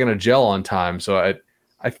hell are they going to gel on time? So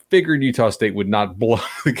I figured Utah State would not blow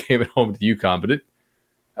the game at home to UConn, but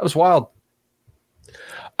that was wild.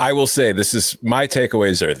 I will say my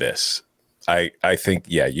takeaways are this. I think,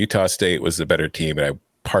 Utah State was the better team, and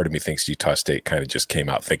part of me thinks Utah State kind of just came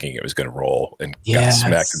out thinking it was going to roll and got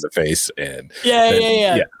smacked in the face. And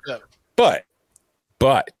yeah.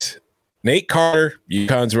 But Nate Carter,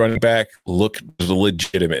 UConn's running back, looked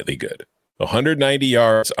legitimately good. 190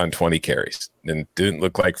 yards on 20 carries, and didn't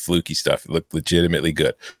look like fluky stuff. It looked legitimately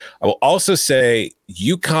good. I will also say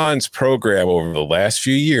UConn's program over the last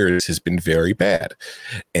few years has been very bad.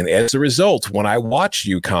 And as a result, when I watched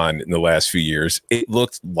UConn in the last few years, it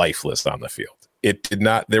looked lifeless on the field.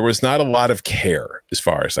 There was not a lot of care as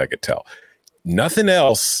far as I could tell. Nothing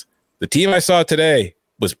else. The team I saw today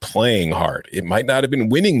was playing hard. It might not have been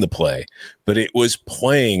winning the play, but it was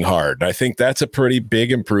playing hard. I think that's a pretty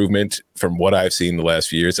big improvement from what I've seen the last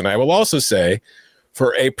few years. And I will also say,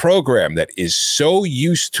 for a program that is so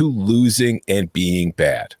used to losing and being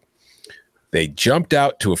bad, they jumped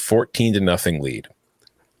out to a 14-0 lead,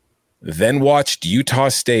 then watched Utah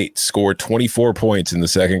State score 24 points in the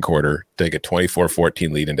second quarter, take a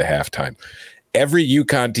 24-14 lead into halftime. Every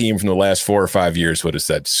UConn team from the last 4 or 5 years would have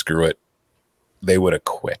said, screw it. They would have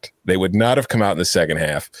quit. They would not have come out in the second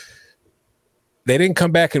half. They didn't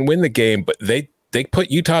come back and win the game, but they put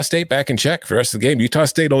Utah State back in check for the rest of the game. Utah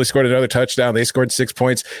State only scored another touchdown. They scored 6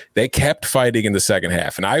 points. They kept fighting in the second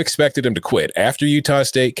half, and I expected them to quit. After Utah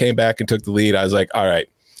State came back and took the lead, I was like, all right,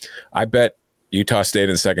 I bet Utah State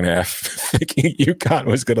in the second half, thinking UConn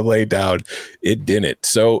was going to lay down. It didn't.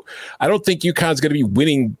 So I don't think UConn's going to be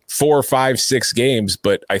winning 4, 5, 6 games,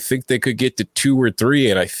 but I think they could get to 2 or 3,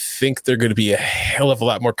 and I think they're going to be a hell of a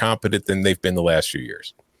lot more competent than they've been the last few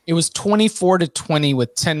years. It was 24-20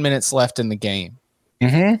 with 10 minutes left in the game.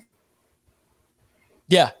 Mm-hmm.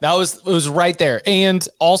 Yeah, it was right there. And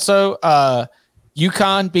also,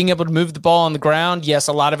 UConn being able to move the ball on the ground. Yes,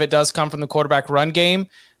 a lot of it does come from the quarterback run game,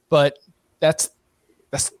 but that's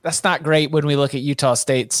not great when we look at Utah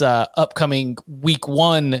State's upcoming week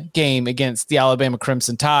 1 game against the Alabama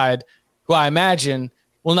Crimson Tide, who I imagine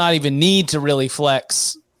will not even need to really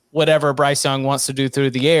flex whatever Bryce Young wants to do through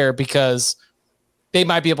the air, because they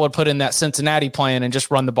might be able to put in that Cincinnati plan and just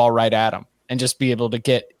run the ball right at them and just be able to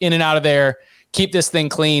get in and out of there, keep this thing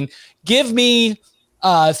clean. Give me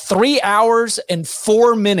 3 hours and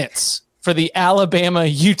 4 minutes for the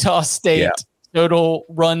Alabama-Utah State total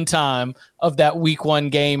run time of that week 1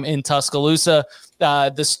 game in Tuscaloosa.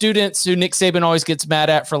 The students who Nick Saban always gets mad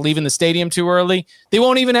at for leaving the stadium too early, they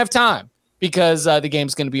won't even have time because the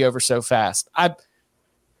game's going to be over so fast.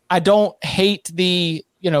 I don't hate the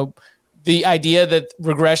idea that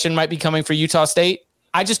regression might be coming for Utah State.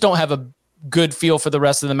 I just don't have a good feel for the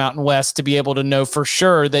rest of the Mountain West to be able to know for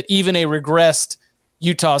sure that even a regressed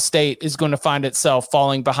Utah State is going to find itself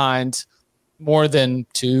falling behind more than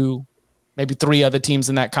 2, maybe 3 other teams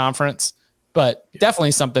in that conference, but definitely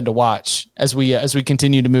something to watch as we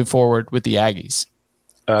continue to move forward with the Aggies.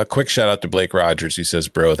 Quick shout out to Blake Rogers, who says,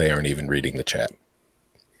 bro, they aren't even reading the chat.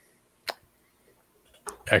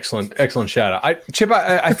 Excellent shout out. Chip,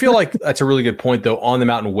 I feel like that's a really good point, though, on the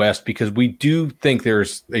Mountain West, because we do think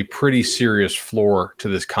there's a pretty serious floor to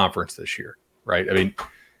this conference this year, right? I mean,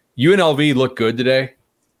 UNLV looked good today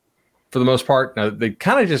for the most part. Now, they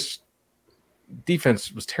kind of just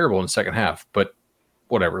defense was terrible in the second half, but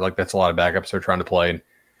whatever. Like, that's a lot of backups they're trying to play. And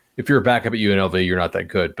if you're a backup at UNLV, you're not that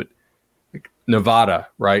good. But like Nevada,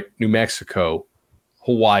 right? New Mexico,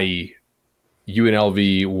 Hawaii,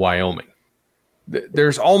 UNLV, Wyoming.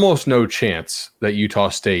 There's almost no chance that Utah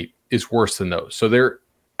State is worse than those. So they're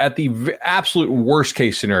at the absolute worst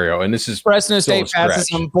case scenario. And this is Fresno State passes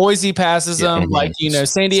them, Boise passes them, like,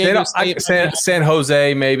 San Diego State. San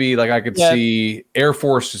Jose, maybe. Like, I could see Air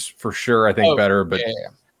Force is for sure, I think, better. But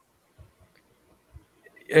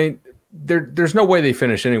and there's no way they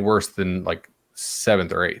finish any worse than like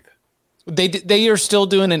 7th or 8th. They are still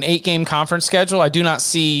doing an 8-game conference schedule. I do not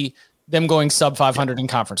see them going sub 500 in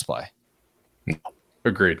conference play.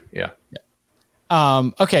 Agreed. Yeah.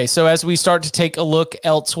 Okay. So as we start to take a look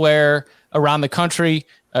elsewhere around the country,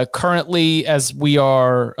 currently, as we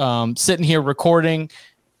are sitting here recording,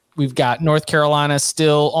 we've got North Carolina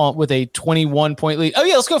still on with a 21-point lead. Oh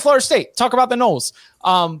yeah. Let's go Florida State. Talk about the Noles.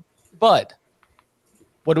 Bud,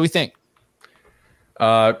 what do we think?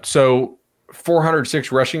 So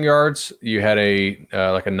 406 rushing yards. You had a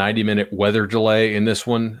 90-minute weather delay in this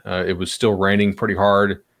one. It was still raining pretty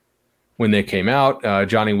hard when they came out.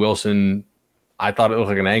 Johnny Wilson, I thought it looked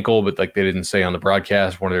like an ankle, but like they didn't say on the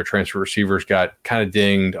broadcast. One of their transfer receivers got kind of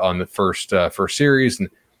dinged on the first series. And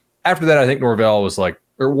after that, I think Norvell was like,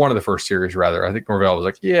 or one of the first series rather, I think Norvell was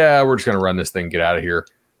like, yeah, we're just going to run this thing, get out of here.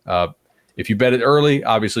 If you bet it early,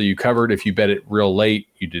 obviously you covered. If you bet it real late,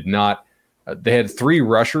 you did not. They had 3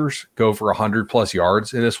 rushers go for 100+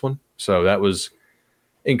 yards in this one. So that was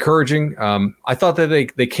encouraging. I thought that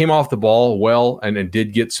they came off the ball well and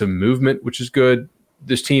did get some movement, which is good.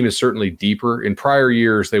 This team is certainly deeper. In prior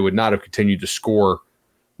years, they would not have continued to score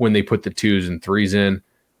when they put the 2s and 3s in.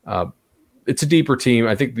 It's a deeper team.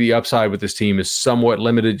 I think the upside with this team is somewhat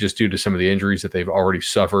limited just due to some of the injuries that they've already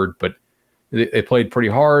suffered, but they played pretty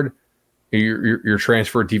hard. Your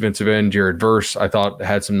transfer defensive end, Jared Verse, I thought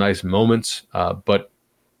had some nice moments, but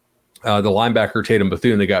the linebacker Tatum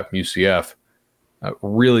Bethune they got from UCF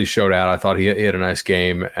really showed out. I thought he had a nice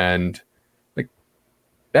game, and like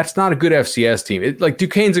that's not a good FCS team. Like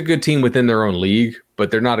Duquesne's a good team within their own league, but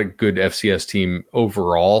they're not a good FCS team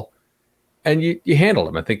overall. And you handled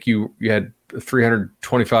them. I think you had a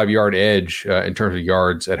 325-yard edge in terms of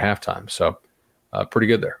yards at halftime, so pretty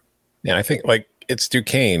good there. Yeah, I think like it's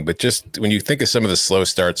Duquesne, but just when you think of some of the slow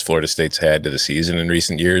starts Florida State's had to the season in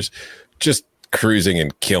recent years, just cruising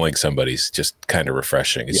and killing somebody's just kind of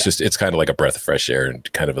refreshing. It's kind of like a breath of fresh air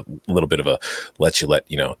and kind of a little bit of a let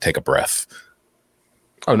take a breath.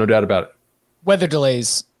 Oh, no doubt about it. Weather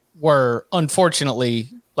delays were unfortunately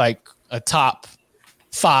like a top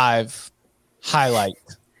 5 highlight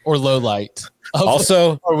or low light.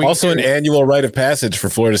 Also an annual rite of passage for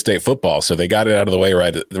Florida State football. So they got it out of the way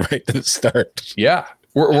right to the start. Yeah.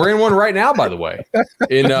 We're in one right now, by the way,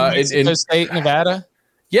 in State, Nevada.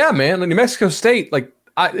 Yeah, man. New Mexico State,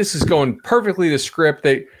 this is going perfectly to script.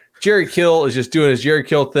 Jerry Kill is just doing his Jerry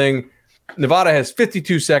Kill thing. Nevada has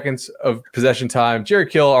 52 seconds of possession time. Jerry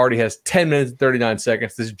Kill already has 10 minutes and 39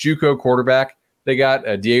 seconds. This JUCO quarterback, they got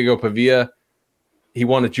Diego Pavia. He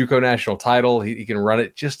won the JUCO national title. He can run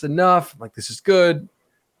it just enough. Like, this is good.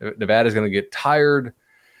 Nevada's going to get tired.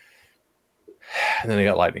 And then they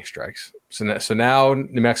got lightning strikes. So now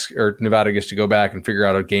Nevada gets to go back and figure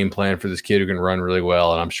out a game plan for this kid who can run really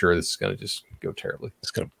well. And I'm sure this is going to just go terribly.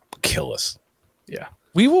 It's going to kill us. Yeah.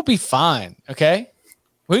 We will be fine. Okay.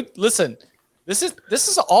 Listen, this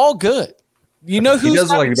is all good. You know who's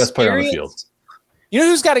doesn't like the best player on the field. You know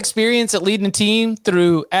who's got experience at leading a team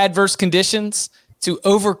through adverse conditions to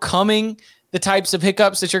overcoming the types of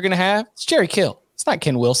hiccups that you're going to have? It's Jerry Kill. It's not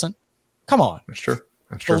Ken Wilson. Come on. That's true.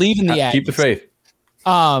 That's true. Believe in the Aggies. Keep the faith.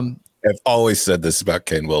 I've always said this about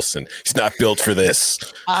Ken Wilson. He's not built for this.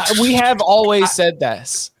 We have always said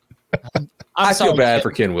this. I feel bad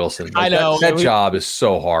for Ken Wilson. I know. That job is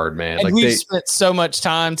so hard, man. And we spent so much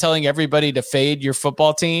time telling everybody to fade your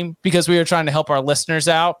football team because we were trying to help our listeners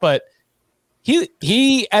out. But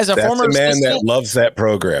he as a former man that loves that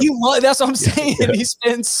program. That's what I'm saying. Yeah. He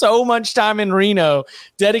spends so much time in Reno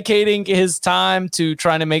dedicating his time to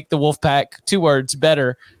trying to make the Wolfpack, 2 words,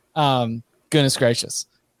 better. Goodness gracious.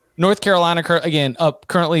 North Carolina, again, up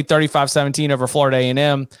currently 35-17 over Florida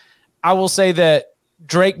A&M. I will say that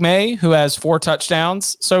Drake May, who has 4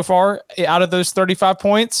 touchdowns so far out of those 35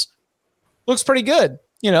 points, looks pretty good.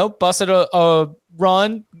 busted a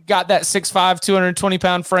run, got that 6'5",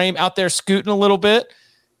 220-pound frame out there scooting a little bit.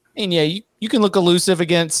 And yeah, you can look elusive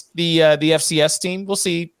against the FCS team. We'll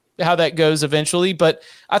see how that goes eventually. But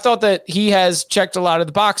I thought that he has checked a lot of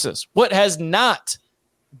the boxes. What has not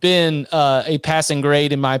been a passing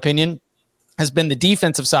grade, in my opinion, has been the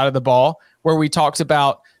defensive side of the ball, where we talked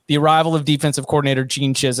about the arrival of defensive coordinator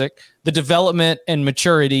Gene Chizik, the development and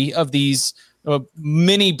maturity of these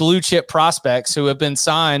many blue chip prospects who have been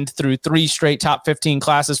signed through 3 straight top 15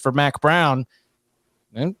 classes for Mack Brown.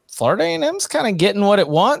 And Florida A&M's kind of getting what it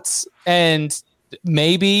wants. And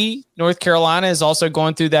maybe North Carolina is also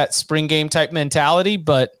going through that spring game type mentality.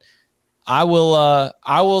 But I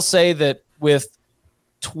will say that with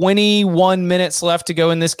 21 minutes left to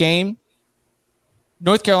go in this game,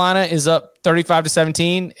 North Carolina is up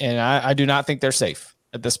 35-17, and I do not think they're safe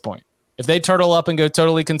at this point. If they turtle up and go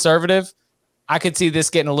totally conservative, I could see this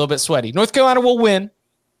getting a little bit sweaty. North Carolina will win.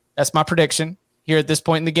 That's my prediction here at this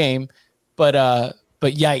point in the game. But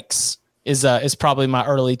yikes is probably my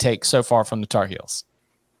early take so far from the Tar Heels.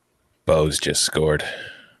 Bo's just scored.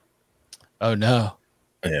 Oh no.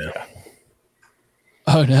 Yeah.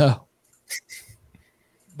 Oh no.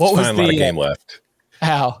 What was a lot of game left?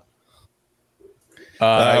 How?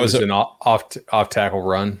 It was an off tackle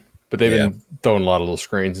run, but they've been throwing a lot of little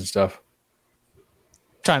screens and stuff.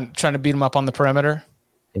 Trying to beat him up on the perimeter.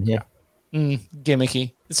 Yeah.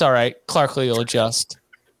 Gimmicky. It's all right. Clark Lee will adjust.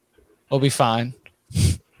 We'll be fine.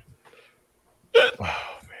 Oh man.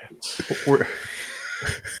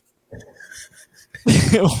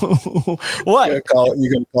 What?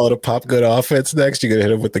 You're gonna call it a pop good offense next? You're gonna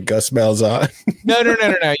hit him with the Gus Malzahn?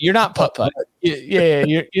 No. You're not putt-putt.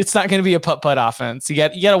 Yeah. It's not gonna be a putt-putt offense. You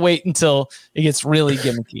got to wait until it gets really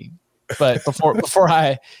gimmicky. But before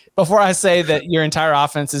I say that your entire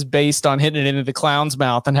offense is based on hitting it into the clown's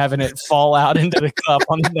mouth and having it fall out into the cup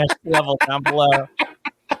on the next level down below.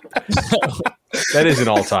 That is an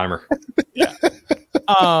all-timer. Yeah.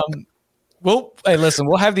 Well, hey, listen,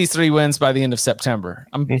 we'll have these 3 wins by the end of September.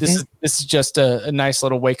 This is just a nice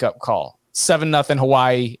little wake-up call. 7-0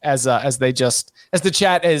 Hawaii as the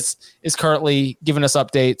chat is currently giving us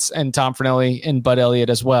updates, and Tom Fornelli and Bud Elliott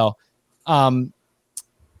as well.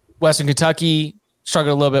 Western Kentucky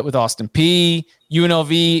struggled a little bit with Austin Peay.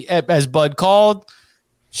 UNLV, as Bud called,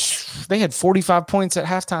 they had 45 points at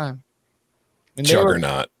halftime. And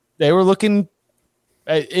Juggernaut. They were looking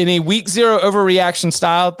in a week 0 overreaction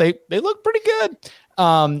style. They look pretty good.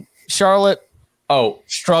 Charlotte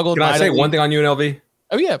struggled. Can I say one thing on UNLV?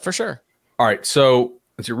 Oh, yeah, for sure. All right. So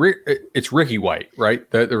it's Ricky White, right?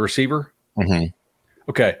 The receiver? Mm-hmm.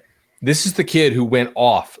 Okay. This is the kid who went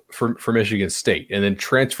off for Michigan State and then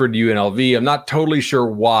transferred to UNLV. I'm not totally sure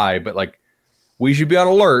why, but we should be on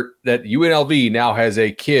alert that UNLV now has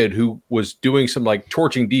a kid who was doing some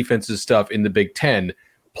torching defenses stuff in the Big Ten,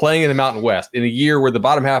 playing in the Mountain West in a year where the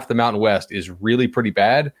bottom half of the Mountain West is really pretty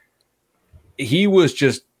bad. He was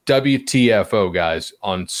just WTFO, guys,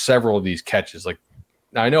 on several of these catches.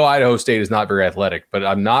 Now I know Idaho State is not very athletic, but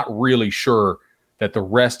I'm not really sure that the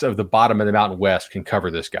rest of the bottom of the Mountain West can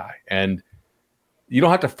cover this guy. And you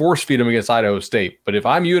don't have to force feed him against Idaho State. But if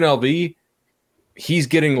I'm UNLV, he's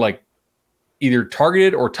getting either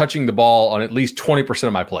targeted or touching the ball on at least 20%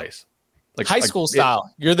 of my plays. High school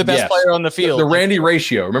style. You're the best player on the field. The Randy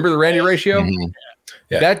ratio. Remember the Randy ratio? Mm-hmm.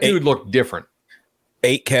 Yeah. That dude looked different.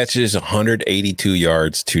 8 catches, 182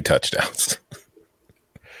 yards, 2 touchdowns.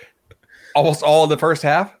 Almost all in the first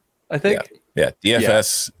half, I think. Yeah.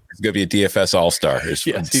 DFS is going to be a DFS all-star. Yes,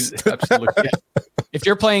 he's absolutely. If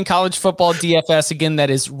you're playing college football DFS, again, that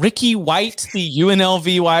is Ricky White, the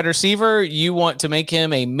UNLV wide receiver. You want to make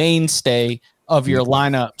him a mainstay of your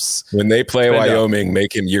lineups. When they play Wyoming,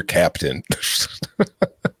 make him your captain.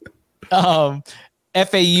 FAU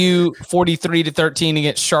 43-13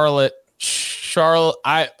 against Charlotte.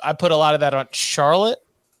 I put a lot of that on Charlotte.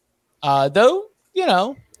 Though,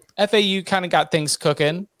 FAU kind of got things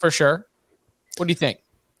cooking for sure. What do you think?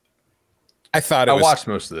 I watched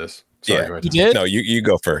most of this. Sorry, you did? No, you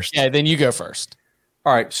go first. Yeah, then you go first.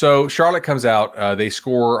 All right. So Charlotte comes out. They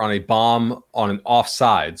score on a bomb on an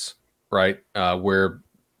offsides, right? Where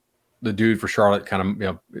the dude for Charlotte kind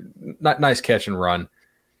of, nice catch and run.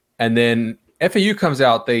 And then FAU comes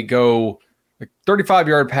out. They go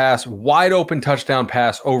 35-yard pass, wide open touchdown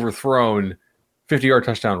pass, overthrown, 50-yard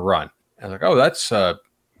touchdown run. And I was like, that's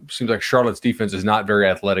seems like Charlotte's defense is not very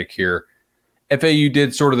athletic here. FAU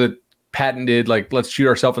did sort of the patented, let's shoot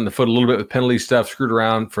ourselves in the foot a little bit with penalty stuff, screwed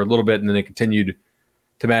around for a little bit, and then they continued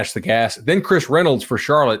to mash the gas. Then Chris Reynolds for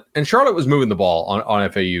Charlotte, and Charlotte was moving the ball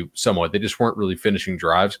on FAU somewhat. They just weren't really finishing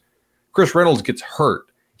drives. Chris Reynolds gets hurt.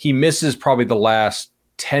 He misses probably the last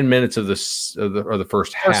 10 minutes of the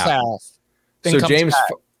first half. Then So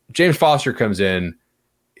James Foster comes in.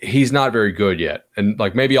 He's not very good yet. And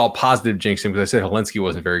like maybe I'll positive jinx him because I said Helinski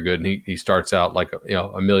wasn't very good. And he starts out like,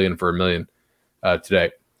 $1 million for $1 million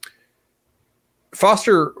today.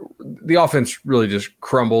 Foster, the offense really just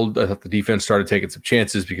crumbled. I thought the defense started taking some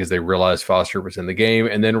chances because they realized Foster was in the game.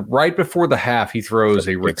 And then right before the half, he throws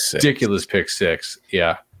a ridiculous pick six.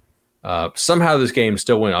 Yeah. Somehow this game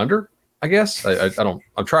still went under, I guess.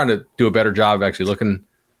 I'm trying to do a better job of actually looking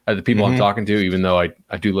at the people I'm talking to, even though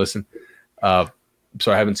I do listen. So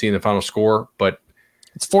I haven't seen the final score, but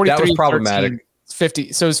it's 43. That was problematic. It's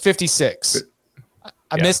 50. So it's 56.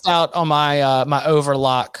 I missed out on my my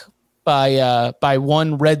overlock by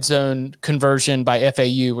one red zone conversion by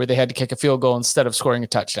FAU where they had to kick a field goal instead of scoring a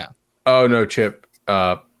touchdown. Oh no, Chip.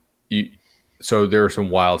 So there was some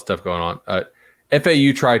wild stuff going on.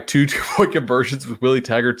 FAU tried 2 2-point conversions with Willie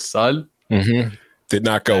Taggart's son. Mm-hmm. Did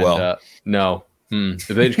not go well. No. If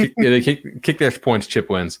they just kick their points, Chip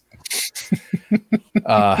wins.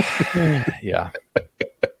 Yeah.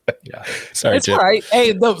 Sorry, it's Chip. all right.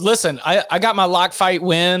 Hey, no, listen, I got my lock fight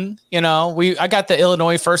win. I got the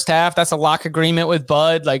Illinois first half. That's a lock agreement with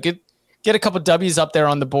Bud. Like get a couple W's up there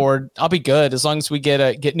on the board. I'll be good as long as we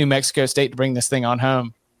get New Mexico State to bring this thing on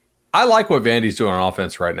home. I like what Vandy's doing on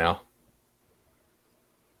offense right now.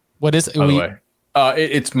 What is it? By the way,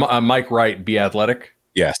 it's Mike Wright, be athletic.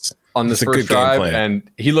 Yes. On this first drive, and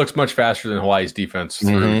he looks much faster than Hawaii's defense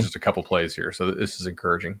through just a couple plays here. So this is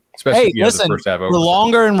encouraging, especially if you have the first half over. We're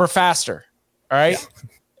longer and we're faster. All right,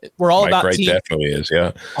 we're all about team. Definitely is,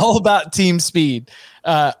 yeah. All about team speed.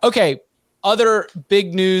 Okay. Other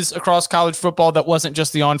big news across college football that wasn't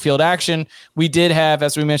just the on-field action. We did have,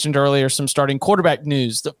 as we mentioned earlier, some starting quarterback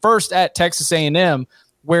news. The first at Texas A&M,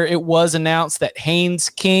 where it was announced that Haynes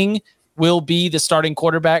King will be the starting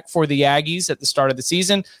quarterback for the Aggies at the start of the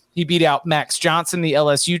season. He beat out Max Johnson, the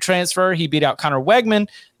LSU transfer. He beat out Connor Wegman,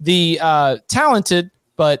 the talented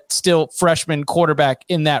but still freshman quarterback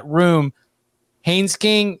in that room. Haynes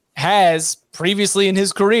King has previously in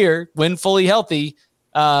his career, when fully healthy,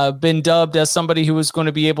 been dubbed as somebody who was going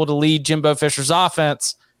to be able to lead Jimbo Fisher's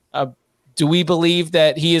offense. Do we believe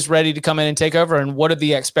that he is ready to come in and take over? And what are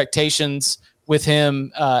the expectations with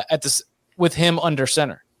him with him under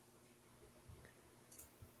center?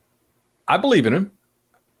 I believe in him.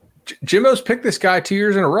 Jimbo's picked this guy 2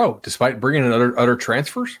 years in a row, despite bringing in other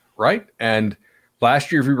transfers, right? And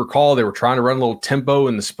last year, if you recall, they were trying to run a little tempo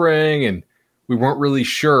in the spring, and we weren't really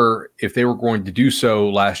sure if they were going to do so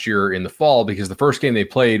last year in the fall because the first game they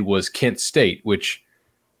played was Kent State, which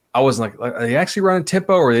I wasn't like, are they actually running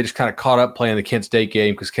tempo, or are they just kind of caught up playing the Kent State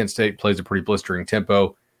game because Kent State plays a pretty blistering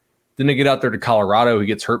tempo? Then they get out there to Colorado. He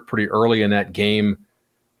gets hurt pretty early in that game,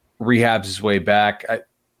 rehabs his way back.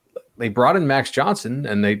 They brought in Max Johnson,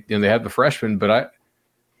 and they have the freshman, but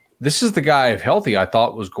this is the guy, if healthy, I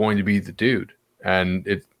thought was going to be the dude. And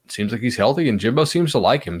it seems like he's healthy, and Jimbo seems to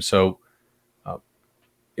like him. So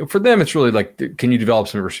for them, it's really like, can you develop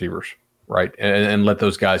some receivers, right? And let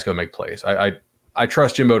those guys go make plays. I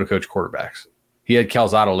trust Jimbo to coach quarterbacks. He had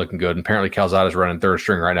Calzado looking good, and apparently Calzado's running third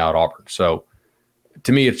string right now at Auburn. So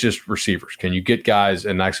to me, it's just receivers. Can you get guys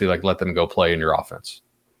and actually like let them go play in your offense?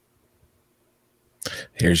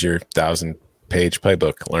 Here's your 1,000-page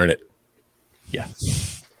playbook. Learn it. Yeah.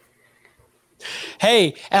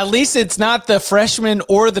 Hey, at least it's not the freshman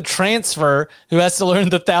or the transfer who has to learn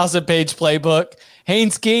the 1,000-page playbook.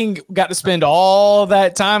 Haynes King got to spend all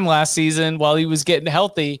that time last season while he was getting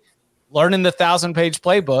healthy, learning the 1,000-page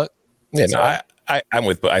playbook. Yeah, no, I'm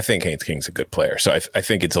with, but I think Haynes King's a good player. So I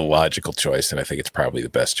think it's a logical choice, and I think it's probably the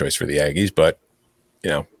best choice for the Aggies. But,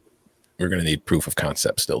 we're going to need proof of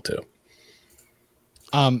concept still, too.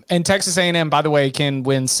 And Texas A&M, by the way, can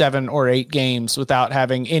win 7 or 8 games without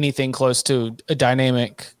having anything close to a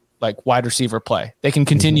dynamic like wide receiver play. They can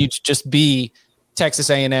continue to just be Texas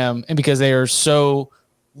A&M, and because they are so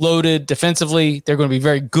loaded defensively, they're going to be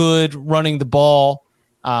very good running the ball.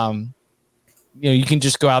 You can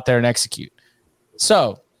just go out there and execute.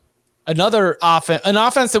 So another an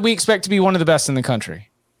offense that we expect to be one of the best in the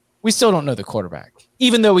country. We still don't know the quarterback,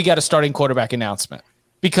 even though we got a starting quarterback announcement,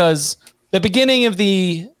 because the beginning of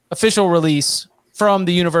the official release from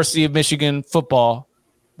the University of Michigan football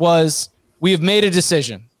was, we have made a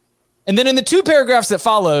decision. And then in the 2 paragraphs that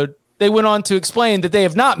followed, they went on to explain that they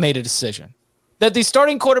have not made a decision, that the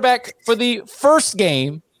starting quarterback for the first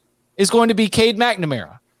game is going to be Cade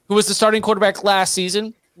McNamara, who was the starting quarterback last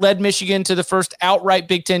season, led Michigan to the first outright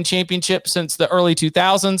Big Ten championship since the early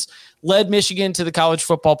 2000s, led Michigan to the college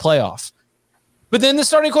football playoff. But then the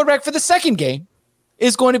starting quarterback for the second game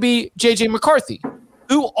is going to be J.J. McCarthy,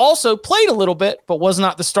 who also played a little bit, but was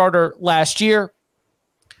not the starter last year.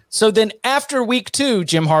 So then after week 2,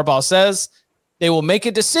 Jim Harbaugh says they will make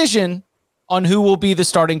a decision on who will be the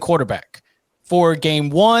starting quarterback. For game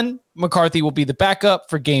 1, McCarthy will be the backup.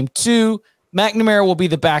 For game 2, McNamara will be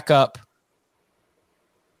the backup.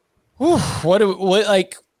 Whew,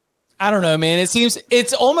 I don't know, man.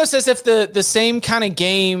 It's almost as if the same kind of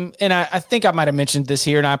game, and I think I might have mentioned this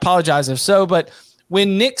here, and I apologize if so, but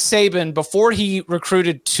when Nick Saban, before he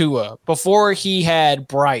recruited Tua, before he had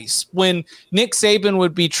Bryce, when Nick Saban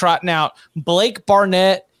would be trotting out Blake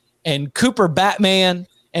Barnett and Cooper Batman,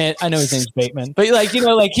 and I know his name's Bateman, but he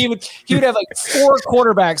would have 4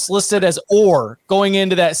 quarterbacks listed as going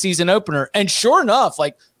into that season opener. And sure enough,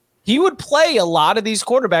 he would play a lot of these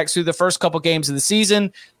quarterbacks through the first couple games of the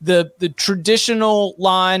season. The traditional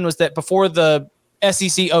line was that before the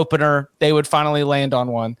SEC opener, they would finally land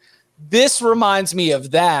on one. This reminds me of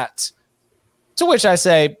that, to which I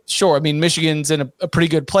say, sure. I mean, Michigan's in a pretty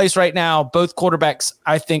good place right now. Both quarterbacks,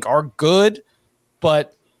 I think, are good.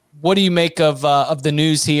 But what do you make of the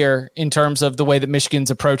news here in terms of the way that Michigan's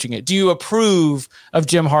approaching it? Do you approve of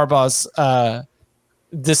Jim Harbaugh's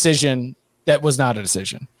decision that was not a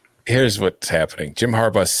decision? Here's what's happening. Jim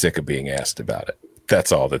Harbaugh's sick of being asked about it.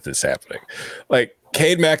 That's all that is happening.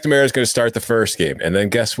 Cade McNamara is going to start the first game. And then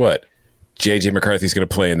guess what? J.J. McCarthy's going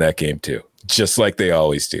to play in that game too, just like they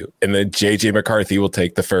always do. And then J.J. McCarthy will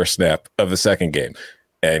take the first snap of the second game,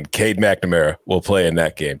 and Cade McNamara will play in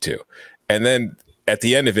that game too. And then at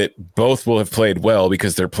the end of it, both will have played well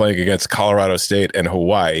because they're playing against Colorado State and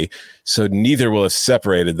Hawaii. So neither will have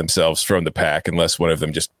separated themselves from the pack unless one of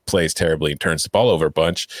them just plays terribly and turns the ball over a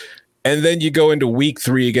bunch. And then you go into week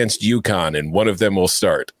 3 against UConn, and one of them will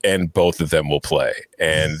start and both of them will play.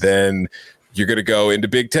 And then you're going to go into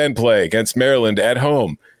Big Ten play against Maryland at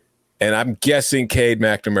home. And I'm guessing Cade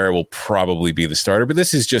McNamara will probably be the starter. But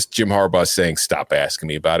this is just Jim Harbaugh saying, stop asking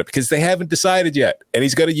me about it, because they haven't decided yet. And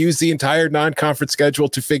he's going to use the entire non-conference schedule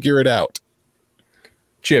to figure it out.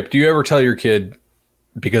 Chip, do you ever tell your kid,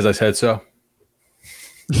 because I said so?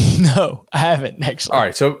 No, I haven't, actually. All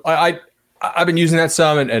right. So I've been using that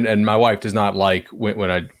some, and my wife does not like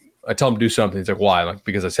when I tell him to do something. He's like, why?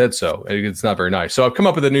 Because I said so. It's not very nice. So I've come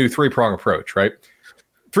up with a new 3-prong approach, right?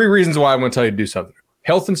 3 reasons why I'm going to tell you to do something.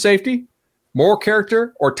 Health and safety, moral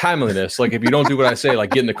character, or timeliness. If you don't do what I say,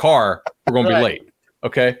 get in the car, we're going to be late.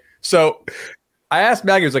 Okay? So I asked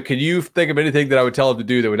Maggie, I was like, could you think of anything that I would tell him to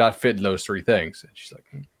do that would not fit in those 3 things? And she's like,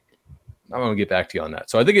 I'm going to get back to you on that.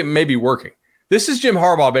 So I think it may be working. This is Jim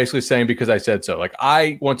Harbaugh basically saying, because I said so.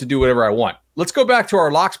 I want to do whatever I want. Let's go back to our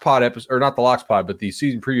Locks Pod episode, or not the Locks Pod, but the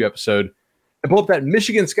season preview episode, and pull up that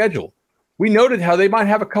Michigan schedule. We noted how they might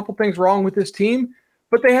have a couple things wrong with this team,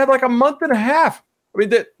 but they had a month and a half. I mean,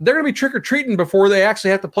 they're going to be trick-or-treating before they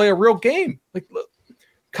actually have to play a real game.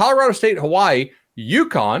 Colorado State, Hawaii,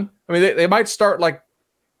 UConn. I mean, they might start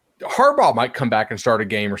Harbaugh might come back and start a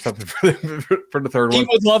game or something for the third one. He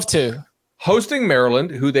would love to. Hosting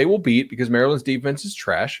Maryland, who they will beat because Maryland's defense is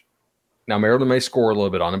trash. Now, Maryland may score a little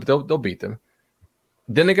bit on them, but they'll beat them.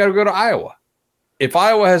 Then they got to go to Iowa. If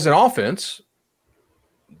Iowa has an offense,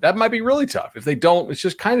 that might be really tough. If they don't, it's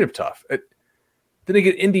just kind of tough. Then they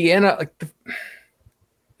get Indiana.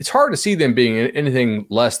 It's hard to see them being anything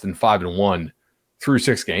less than 5-1 through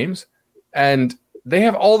 6 games. And they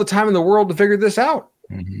have all the time in the world to figure this out.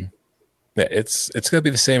 Mm-hmm. Yeah, it's going to be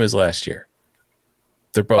the same as last year.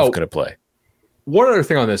 They're both going to play. One other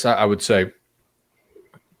thing on this, I would say,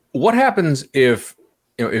 what happens if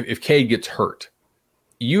Cade gets hurt?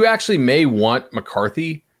 You actually may want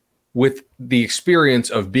McCarthy with the experience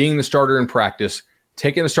of being the starter in practice,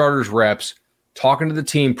 taking the starter's reps, talking to the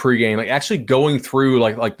team pregame, actually going through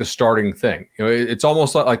like the starting thing. It's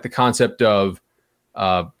almost like the concept of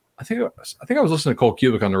I think I was listening to Cole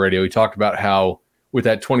Kubick on the radio. He talked about how with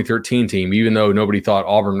that 2013 team, even though nobody thought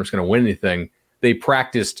Auburn was going to win anything, they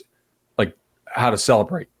practiced how to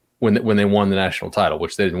celebrate when they won the national title,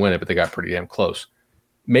 which they didn't win it, but they got pretty damn close.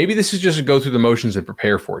 Maybe this is just a go through the motions and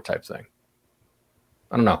prepare for it type thing.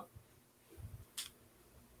 I don't know.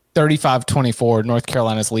 35-24, North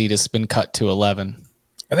Carolina's lead has been cut to 11.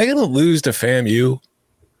 Are they going to lose to FAMU?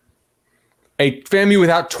 A FAMU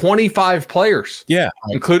without 25 players. Yeah.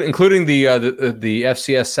 Including the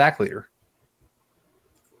FCS sack leader.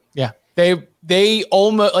 Yeah. They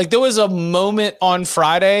almost there was a moment on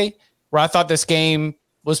Friday where I thought this game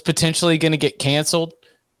was potentially going to get canceled,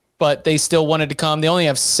 but they still wanted to come. They only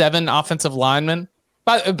have 7 offensive linemen.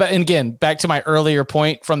 But again, back to my earlier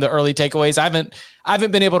point from the early takeaways, I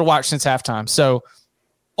haven't been able to watch since halftime. So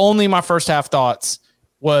only my first half thoughts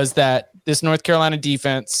was that this North Carolina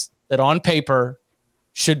defense that on paper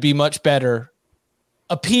should be much better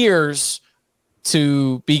appears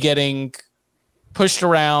to be getting pushed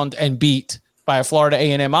around and beat by a Florida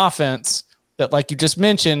A&M offense that, like you just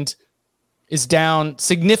mentioned, is down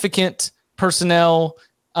significant personnel,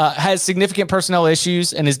 has significant personnel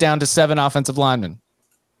issues, and is down to 7 offensive linemen.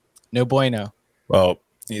 No bueno. Well,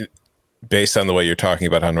 based on the way you're talking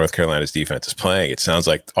about how North Carolina's defense is playing, it sounds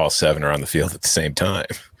like all 7 are on the field at the same time.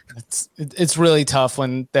 It's really tough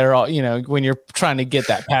when they're all, when you're trying to get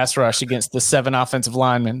that pass rush against the 7 offensive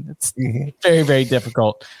linemen. It's very, very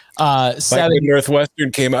difficult. Like when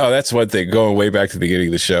Northwestern came out, that's one thing, going way back to the beginning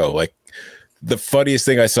of the show. Like, the funniest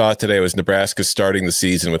thing I saw today was Nebraska starting the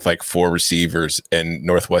season with like 4 receivers and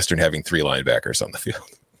Northwestern having 3 linebackers on the field.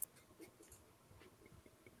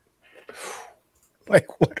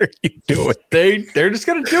 Like, what are you doing? They're just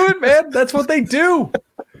gonna do it, man. That's what they do.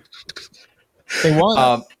 They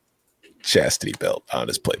won. Chastity belt on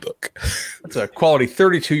his playbook. That's a quality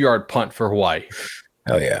 32-yard punt for Hawaii.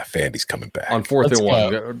 Hell yeah, Fandy's coming back on 4th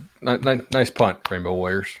and 1. Nice punt, Rainbow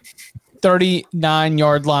Warriors.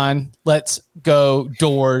 39-yard line. Let's go,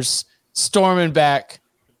 Doors. Storming back,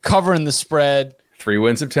 covering the spread.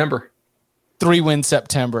 3-win September. 3-win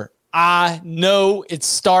September. I know it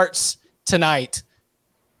starts tonight.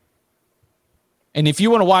 And if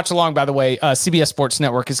you want to watch along, by the way, CBS Sports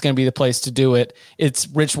Network is going to be the place to do it. It's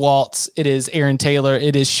Rich Waltz. It is Aaron Taylor.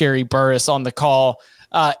 It is Sherry Burris on the call.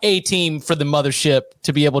 A team for the mothership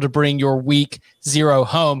to be able to bring your week 0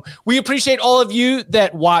 home. We appreciate all of you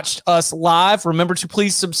that watched us live. Remember to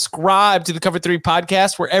please subscribe to the Cover 3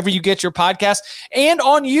 podcast wherever you get your podcast and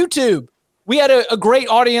on YouTube. We had a great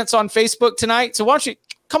audience on Facebook tonight. So why don't you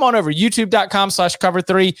come on over,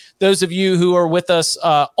 youtube.com/cover3. Those of you who are with us,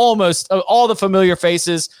 almost all the familiar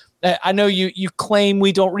faces. I know you claim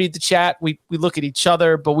we don't read the chat. We look at each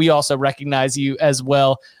other, but we also recognize you as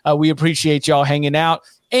well. We appreciate y'all hanging out.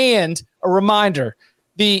 And a reminder,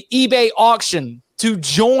 the eBay auction to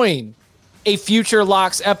join a Future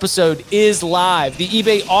Locks episode is live. The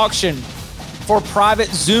eBay auction for private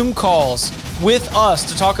Zoom calls with us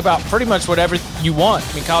to talk about pretty much whatever you want.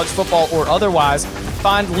 I mean, college football or otherwise.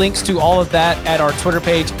 Find links to all of that at our Twitter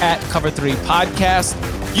page at Cover3 Podcast.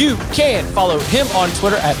 You can follow him on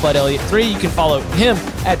Twitter at BudElliott3. You can follow him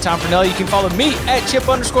at Tom Fernelli. You can follow me at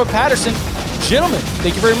Chip_Patterson. Gentlemen,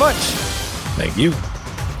 thank you very much. Thank you.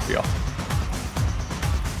 See y'all.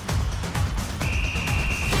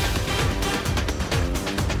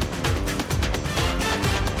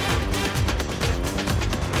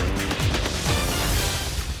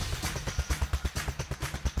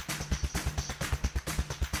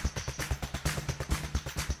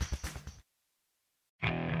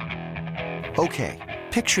 Okay,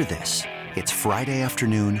 picture this. It's Friday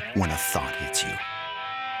afternoon when a thought hits you.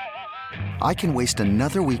 I can waste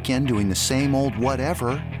another weekend doing the same old whatever,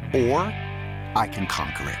 or I can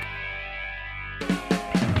conquer it.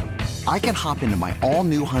 I can hop into my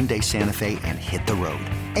all-new Hyundai Santa Fe and hit the road.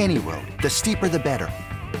 Any road. The steeper, the better.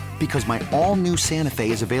 Because my all-new Santa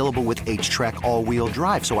Fe is available with H-Track all-wheel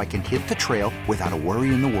drive, so I can hit the trail without a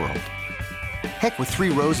worry in the world. Heck, with 3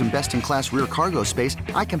 rows and best-in-class rear cargo space,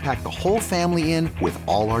 I can pack the whole family in with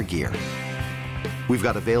all our gear. We've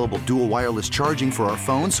got available dual wireless charging for our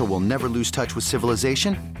phones, so we'll never lose touch with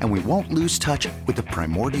civilization, and we won't lose touch with the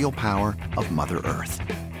primordial power of Mother Earth.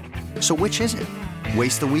 So which is it?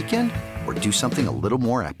 Waste the weekend or do something a little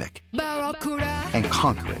more epic? And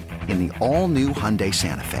conquer it in the all-new Hyundai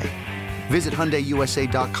Santa Fe. Visit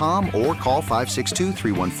HyundaiUSA.com or call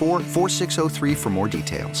 562-314-4603 for more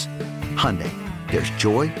details. Hyundai, there's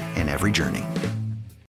joy in every journey.